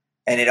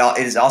 And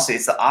it's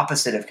the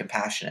opposite of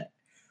compassionate.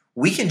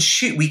 We can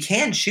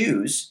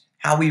choose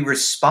how we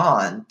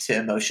respond to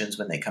emotions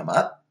when they come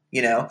up.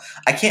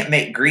 I can't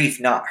make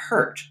grief not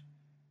hurt,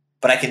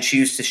 but I can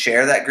choose to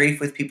share that grief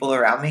with people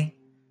around me.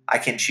 I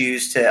can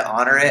choose to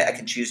honor it. I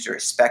can choose to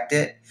respect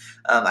it.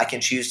 I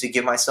can choose to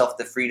give myself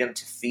the freedom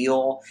to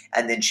feel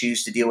and then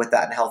choose to deal with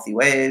that in healthy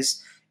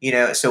ways.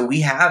 So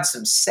we have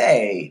some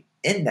say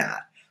in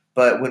that.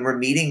 But when we're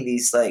meeting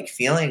these like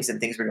feelings and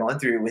things we're going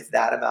through with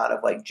that amount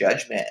of like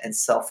judgment and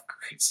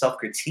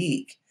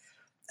self-critique,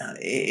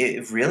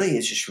 it really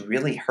is just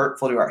really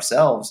hurtful to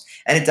ourselves.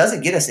 And it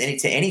doesn't get us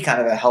to any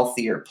kind of a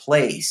healthier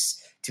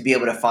place to be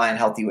able to find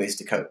healthy ways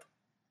to cope.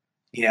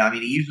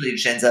 It usually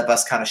just ends up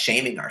us kind of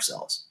shaming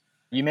ourselves.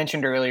 You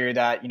mentioned earlier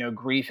that,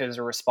 grief is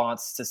a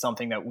response to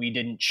something that we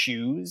didn't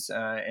choose.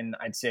 And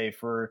I'd say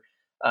for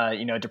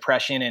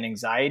depression and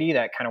anxiety,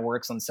 that kind of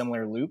works on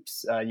similar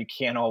loops. You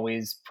can't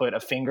always put a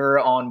finger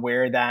on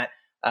where that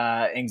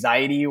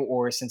anxiety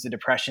or sense of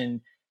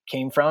depression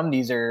came from.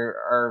 These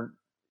are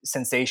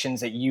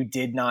sensations that you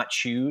did not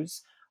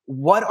choose.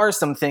 What are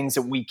some things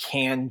that we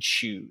can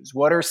choose?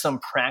 What are some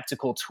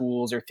practical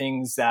tools or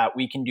things that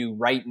we can do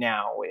right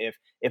now?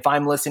 If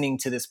I'm listening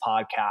to this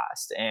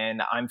podcast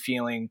and I'm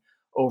feeling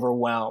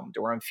overwhelmed,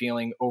 or I'm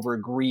feeling over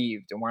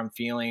grieved, or I'm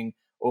feeling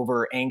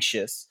over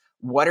anxious,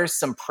 what are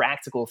some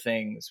practical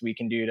things we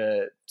can do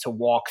to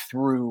walk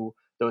through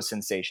those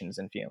sensations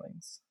and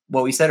feelings?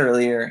 What we said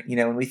earlier,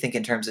 when we think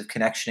in terms of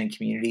connection and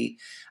community,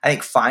 I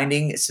think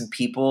finding some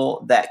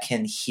people that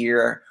can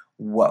hear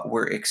what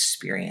we're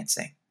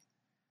experiencing,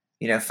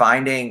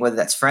 finding whether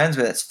that's friends,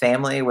 whether that's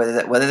family,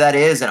 whether that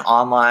is an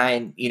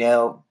online,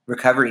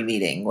 recovery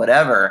meeting,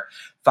 whatever,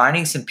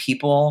 finding some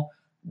people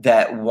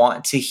that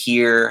want to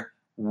hear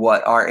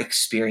what our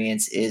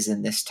experience is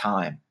in this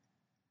time.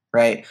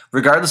 Right?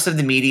 Regardless of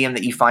the medium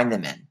that you find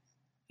them in.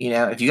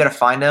 If you got to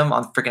find them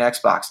on freaking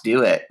Xbox,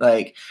 do it.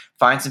 Like,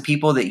 find some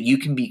people that you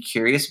can be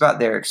curious about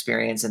their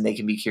experience and they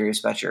can be curious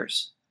about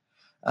yours.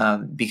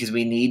 Because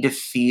we need to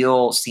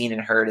feel seen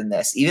and heard in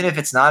this. Even if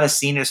it's not as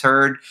seen and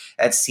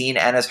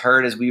as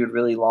heard as we would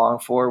really long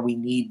for, we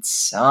need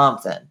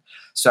something.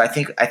 So I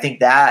think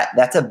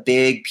that's a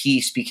big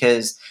piece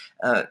because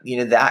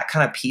that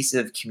kind of piece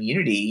of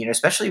community,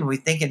 especially when we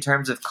think in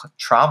terms of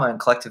trauma and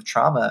collective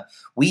trauma,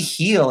 we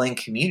heal in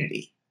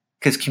community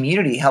because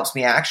community helps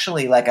me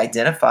actually like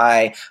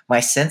identify my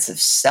sense of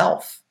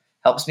self,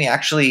 helps me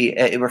actually,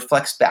 it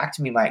reflects back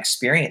to me my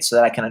experience so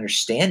that I can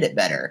understand it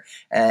better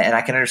and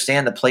I can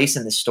understand the place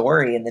in the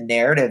story and the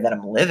narrative that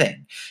I'm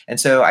living. And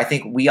so I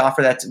think we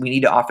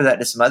need to offer that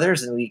to some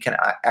others, and we can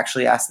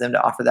actually ask them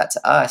to offer that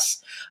to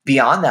us.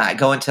 Beyond that,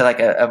 go into like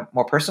a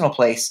more personal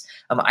place.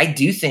 I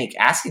do think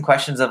asking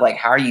questions of like,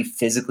 how are you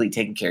physically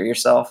taking care of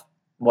yourself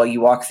while you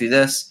walk through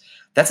this?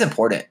 That's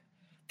important.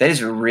 That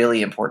is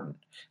really important.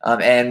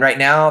 And right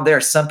now there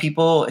are some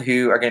people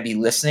who are going to be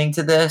listening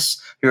to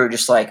this who are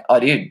just like, oh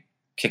dude,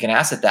 kicking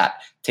ass at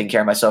that, taking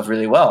care of myself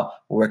really well.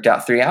 Worked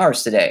out 3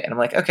 hours today. And I'm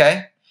like,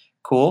 okay,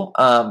 cool.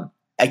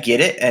 I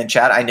get it. And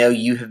Chad, I know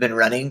you have been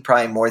running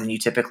probably more than you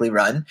typically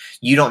run.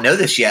 You don't know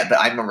this yet, but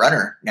I'm a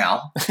runner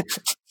now.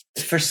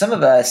 For some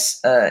of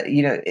us,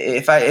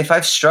 if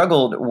I've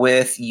struggled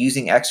with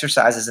using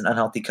exercise as an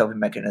unhealthy coping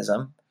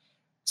mechanism,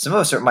 some of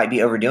us might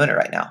be overdoing it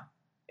right now.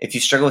 If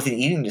you struggle with an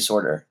eating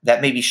disorder, that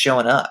may be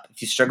showing up.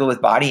 If you struggle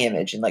with body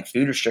image and like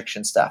food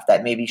restriction stuff,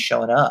 that may be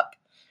showing up.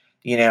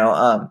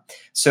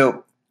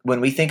 So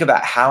when we think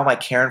about how am I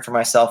caring for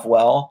myself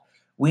well,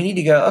 we need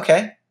to go,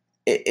 okay,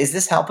 is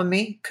this helping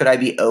me? Could I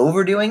be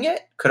overdoing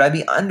it? Could I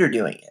be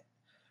underdoing it?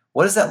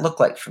 What does that look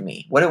like for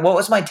me? What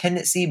was my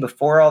tendency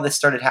before all this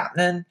started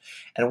happening?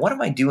 And what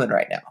am I doing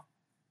right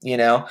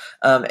now?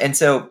 And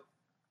so,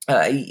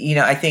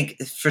 I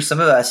think for some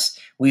of us,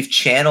 we've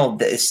channeled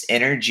this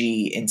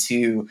energy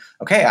into,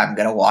 okay, I'm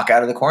going to walk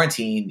out of the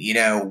quarantine,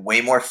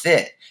 way more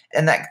fit.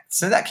 And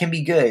some of that can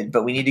be good,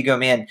 but we need to go,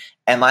 man,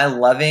 am I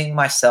loving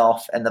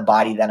myself and the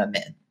body that I'm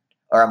in,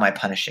 or am I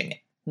punishing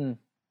it?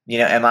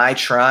 Am I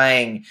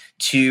trying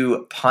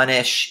to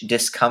punish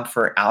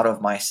discomfort out of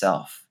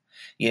myself?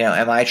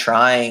 Am I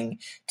trying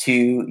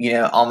to,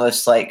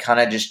 almost like kind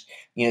of just,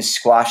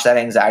 squash that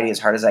anxiety as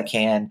hard as I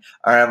can?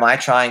 Or am I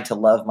trying to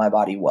love my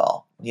body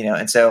well?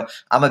 And so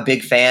I'm a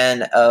big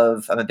fan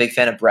of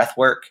breath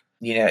work.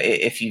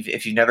 If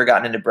you've never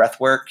gotten into breath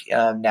work,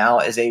 now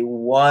is a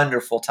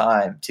wonderful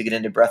time to get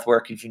into breath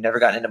work. If you've never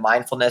gotten into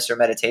mindfulness or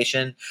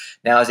meditation,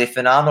 now is a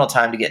phenomenal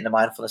time to get into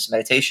mindfulness and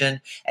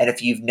meditation. And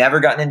if you've never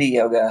gotten into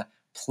yoga,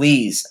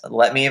 please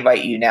let me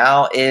invite you.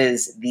 Now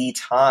is the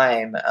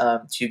time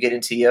to get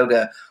into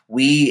yoga.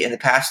 In the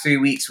past 3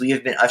 weeks, we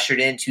have been ushered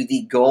into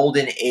the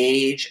golden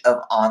age of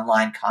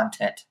online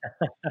content.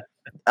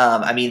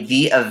 I mean,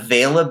 the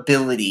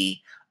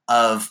availability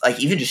of like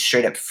even just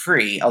straight up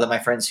free, although my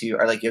friends who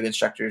are like yoga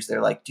instructors,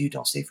 they're like, dude,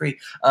 don't stay free.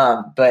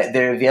 But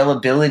their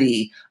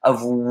availability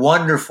of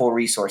wonderful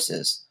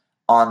resources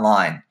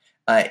online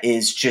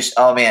is just,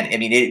 oh man, I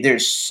mean,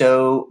 there's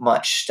so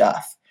much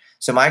stuff.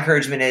 So my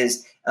encouragement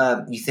is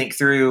you think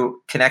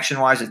through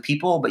connection-wise with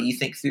people, but you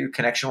think through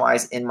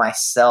connection-wise in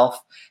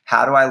myself.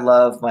 How do I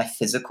love my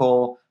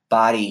physical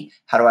body?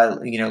 How do I,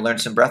 learn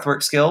some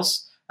breathwork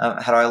skills?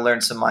 How do I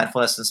learn some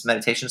mindfulness and some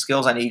meditation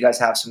skills? I know you guys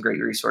have some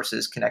great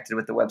resources connected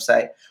with the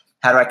website.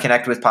 How do I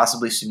connect with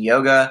possibly some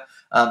yoga,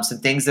 some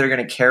things that are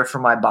going to care for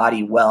my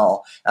body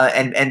well?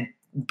 And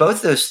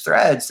both those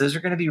threads, those are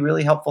going to be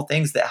really helpful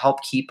things that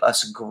help keep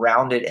us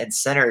grounded and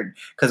centered.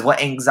 Because what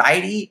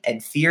anxiety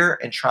and fear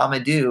and trauma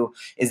do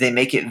is they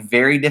make it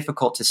very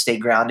difficult to stay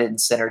grounded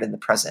and centered in the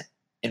present,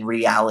 in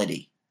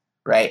reality.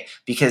 Right?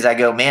 Because I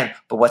go, man,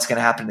 but what's going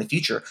to happen in the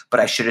future? But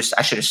I should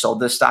have sold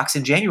those stocks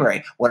in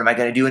January. What am I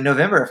going to do in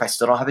November if I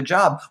still don't have a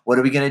job? What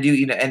are we going to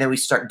do? And then we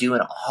start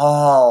doing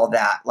all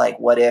that like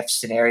what if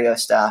scenario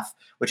stuff,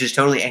 which is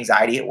totally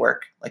anxiety at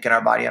work, like in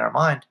our body and our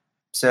mind.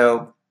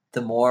 So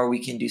the more we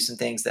can do some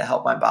things that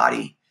help my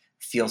body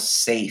feel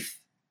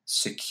safe,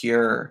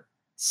 secure,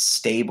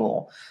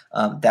 stable,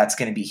 that's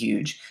going to be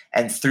huge.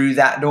 And through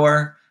that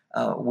door,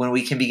 when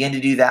we can begin to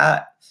do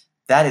that,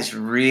 that is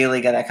really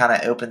going to kind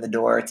of open the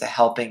door to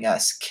helping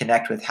us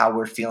connect with how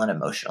we're feeling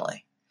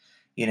emotionally.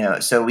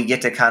 So we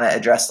get to kind of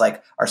address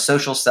like our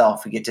social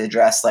self, we get to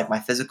address like my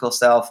physical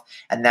self,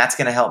 and that's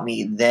going to help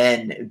me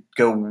then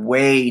go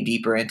way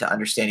deeper into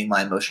understanding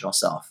my emotional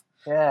self.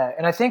 Yeah.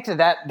 And I think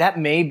that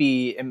may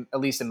be, at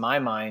least in my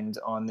mind,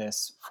 on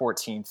this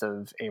 14th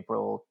of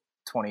April,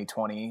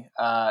 2020,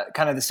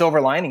 kind of the silver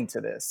lining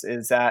to this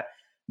is that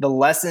the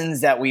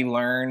lessons that we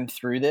learn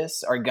through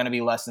this are going to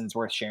be lessons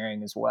worth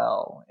sharing as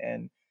well.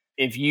 And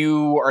if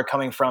you are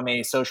coming from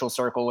a social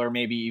circle or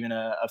maybe even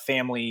a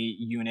family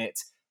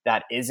unit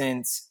that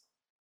isn't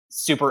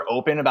super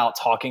open about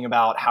talking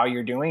about how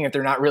you're doing, if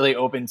they're not really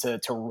open to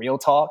real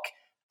talk,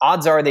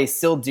 odds are they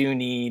still do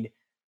need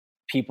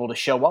people to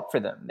show up for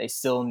them. They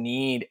still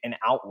need an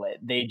outlet.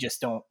 They just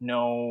don't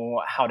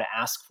know how to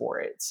ask for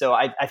it. So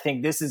I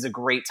think this is a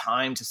great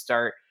time to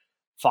start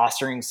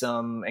fostering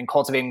some and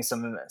cultivating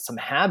some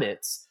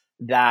habits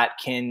that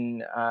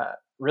can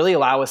really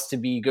allow us to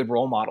be good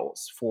role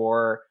models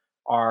for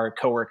our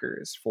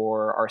coworkers,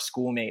 for our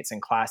schoolmates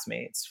and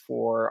classmates,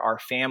 for our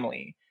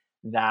family,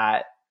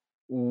 that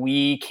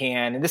we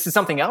can, and this is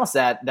something else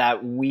that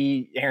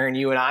we, Aaron,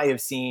 you and I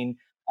have seen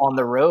on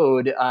the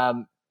road,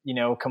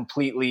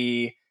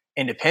 completely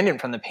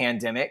independent from the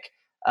pandemic.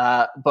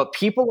 But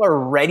people are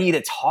ready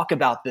to talk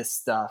about this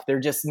stuff. They're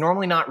just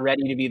normally not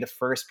ready to be the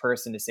first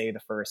person to say the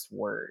first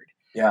word.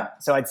 Yeah.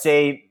 So I'd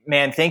say,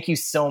 man, thank you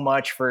so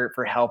much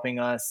for helping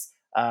us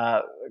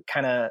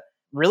kind of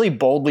really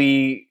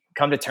boldly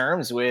come to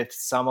terms with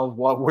some of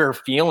what we're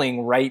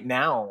feeling right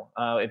now.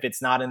 If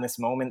it's not in this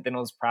moment, then it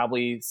was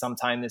probably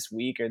sometime this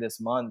week or this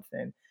month.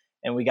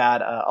 And we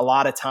got a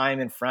lot of time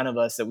in front of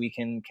us that we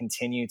can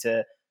continue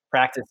to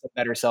practice a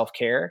better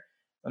self-care.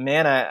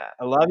 Man,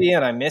 I love you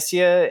and I miss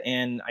you,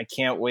 and I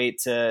can't wait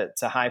to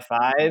high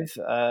five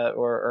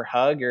or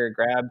hug or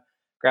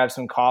grab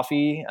some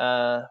coffee,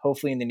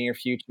 hopefully in the near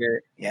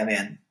future. Yeah,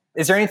 man.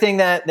 Is there anything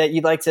that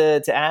you'd like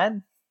to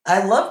add?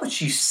 I love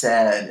what you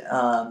said,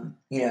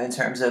 in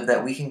terms of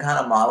that we can kind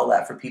of model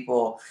that for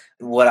people.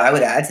 What I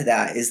would add to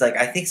that is like,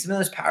 I think some of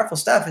this powerful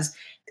stuff is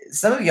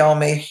some of y'all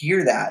may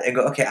hear that and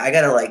go, okay, I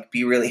got to like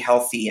be really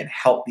healthy and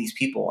help these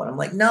people. And I'm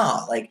like,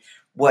 no, like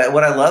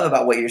what I love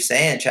about what you're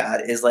saying,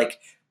 Chad, is like,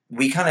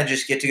 we kind of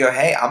just get to go,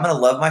 hey, I'm going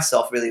to love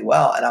myself really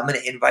well. And I'm going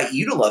to invite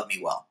you to love me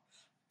well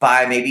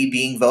by maybe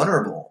being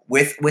vulnerable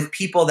with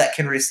people that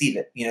can receive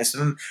it.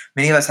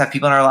 Many of us have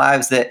people in our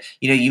lives that,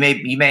 you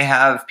may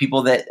have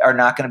people that are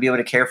not going to be able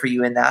to care for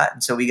you in that.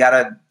 And so we got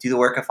to do the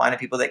work of finding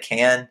people that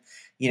can,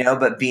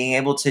 but being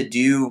able to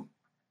do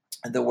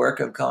the work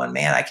of going,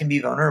 man, I can be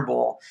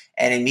vulnerable.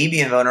 And in me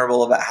being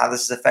vulnerable about how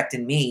this is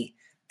affecting me,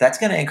 that's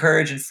going to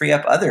encourage and free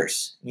up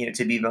others,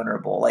 to be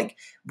vulnerable. Like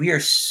we are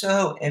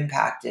so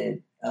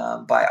impacted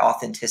by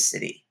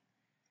authenticity.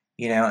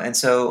 And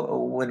so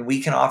when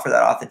we can offer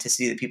that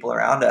authenticity to the people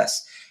around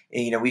us,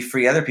 we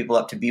free other people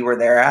up to be where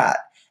they're at.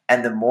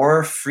 And the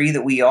more free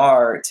that we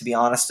are to be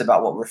honest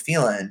about what we're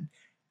feeling,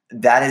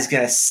 that is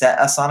going to set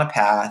us on a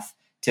path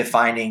to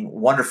finding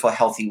wonderful,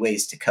 healthy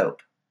ways to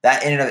cope.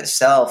 That in and of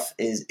itself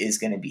is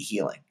going to be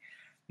healing.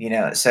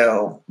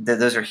 So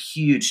those are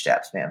huge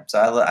steps, man. So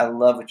I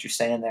love what you're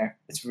saying there.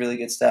 It's really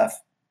good stuff.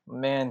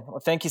 Man, well,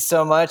 thank you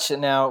so much.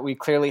 Now, we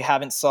clearly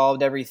haven't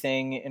solved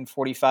everything in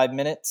 45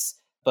 minutes.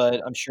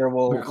 But I'm sure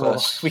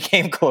we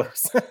came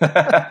close.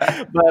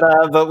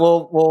 but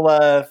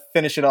we'll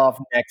finish it off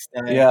next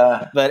time.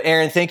 Yeah. But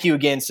Aaron, thank you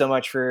again so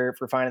much for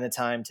finding the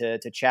time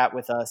to chat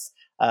with us.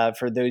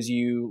 For those of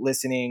you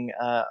listening,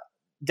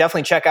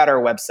 definitely check out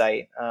our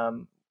website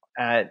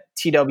at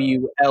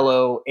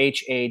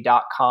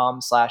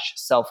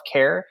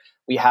twloha.com/self-care.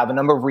 We have a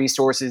number of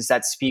resources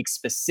that speak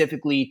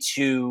specifically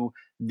to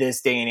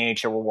this day and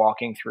age that we're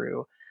walking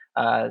through.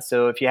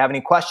 So if you have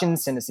any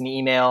questions, send us an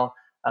email.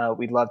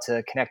 We'd love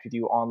to connect with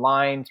you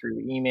online through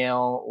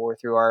email or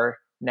through our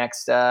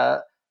next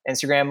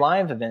Instagram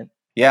Live event.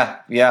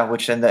 Yeah.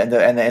 Which and the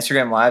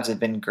Instagram Lives have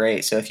been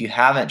great. So if you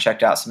haven't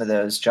checked out some of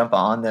those, jump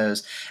on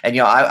those. And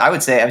I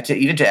would say,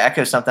 even to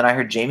echo something I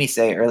heard Jamie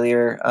say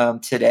earlier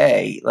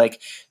today, like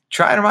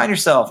try and remind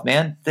yourself,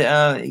 man.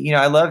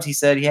 I loved. He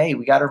said, "Hey,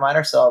 we got to remind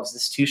ourselves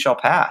this too shall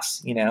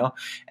pass."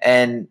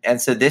 And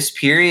so this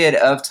period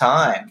of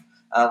time,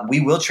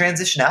 we will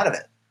transition out of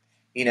it.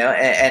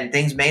 And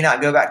things may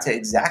not go back to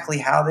exactly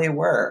how they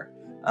were,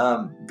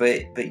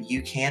 but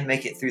you can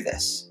make it through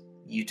this.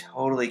 You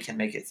totally can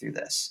make it through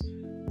this.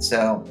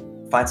 So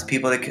find some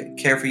people that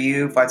care for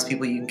you, find some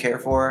people you can care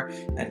for,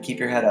 and keep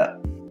your head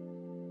up.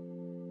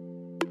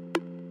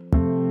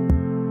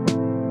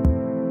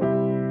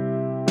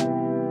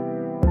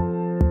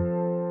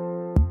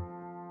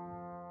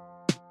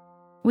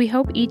 We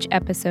hope each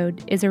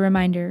episode is a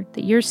reminder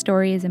that your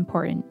story is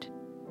important.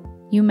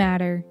 You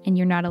matter, and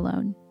you're not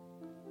alone.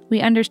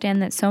 We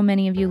understand that so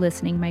many of you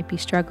listening might be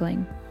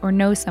struggling or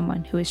know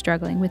someone who is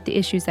struggling with the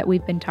issues that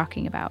we've been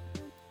talking about.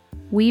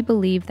 We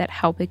believe that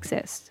help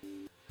exists.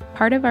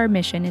 Part of our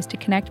mission is to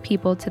connect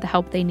people to the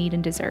help they need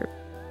and deserve.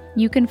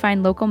 You can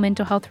find local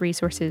mental health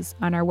resources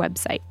on our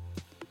website,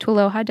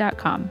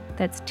 twloha.com.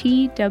 That's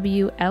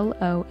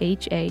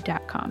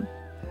TWLOHA.com.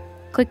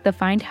 Click the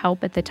Find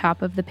Help at the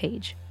top of the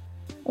page.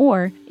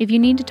 Or, if you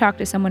need to talk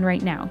to someone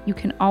right now, you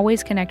can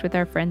always connect with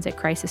our friends at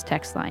Crisis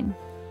Text Line.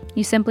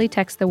 You simply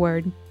text the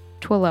word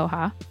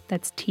TWLOHA,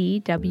 that's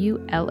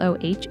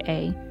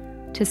TWLOHA,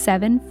 to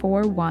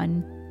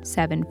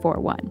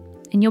 741-741,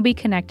 and you'll be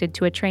connected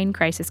to a trained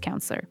crisis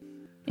counselor.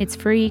 It's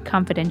free,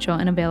 confidential,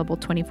 and available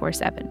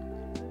 24/7.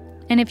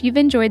 And if you've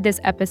enjoyed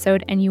this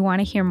episode and you want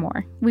to hear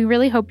more, we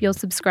really hope you'll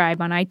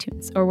subscribe on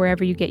iTunes or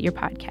wherever you get your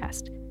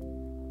podcast.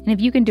 And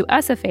if you can do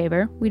us a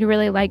favor, we'd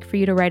really like for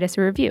you to write us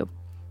a review.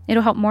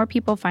 It'll help more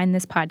people find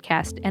this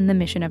podcast and the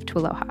mission of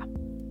TWLOHA.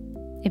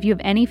 If you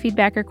have any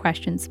feedback or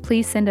questions,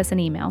 please send us an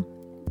email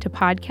to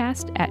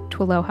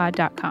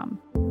podcast@twloha.com.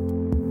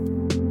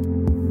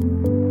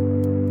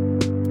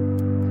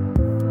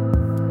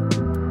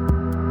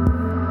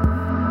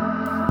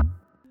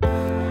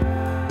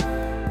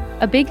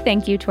 A big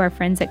thank you to our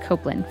friends at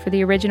Copeland for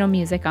the original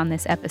music on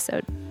this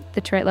episode.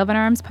 The To Write Love on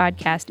Our Arms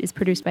podcast is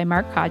produced by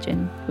Mark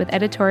Hodgen, with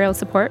editorial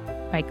support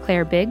by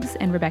Claire Biggs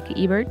and Rebecca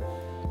Ebert.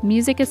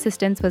 Music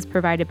assistance was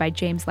provided by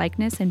James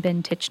Likeness and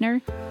Ben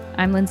Titchener.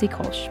 I'm Lindsay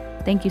Kolsch.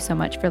 Thank you so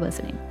much for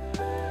listening.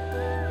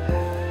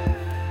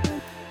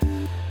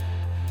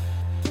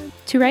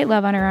 To Write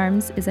Love on Our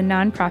Arms is a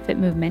nonprofit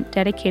movement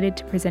dedicated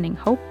to presenting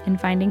hope and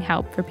finding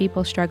help for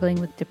people struggling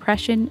with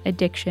depression,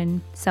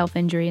 addiction,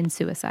 self-injury, and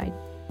suicide.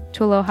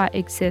 TWLOHA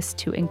exists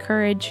to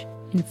encourage,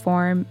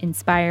 inform,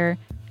 inspire,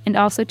 and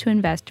also to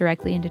invest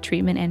directly into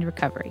treatment and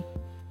recovery.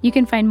 You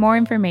can find more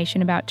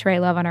information about To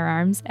Write Love on Our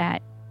Arms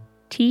at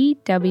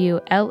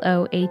twloha.com.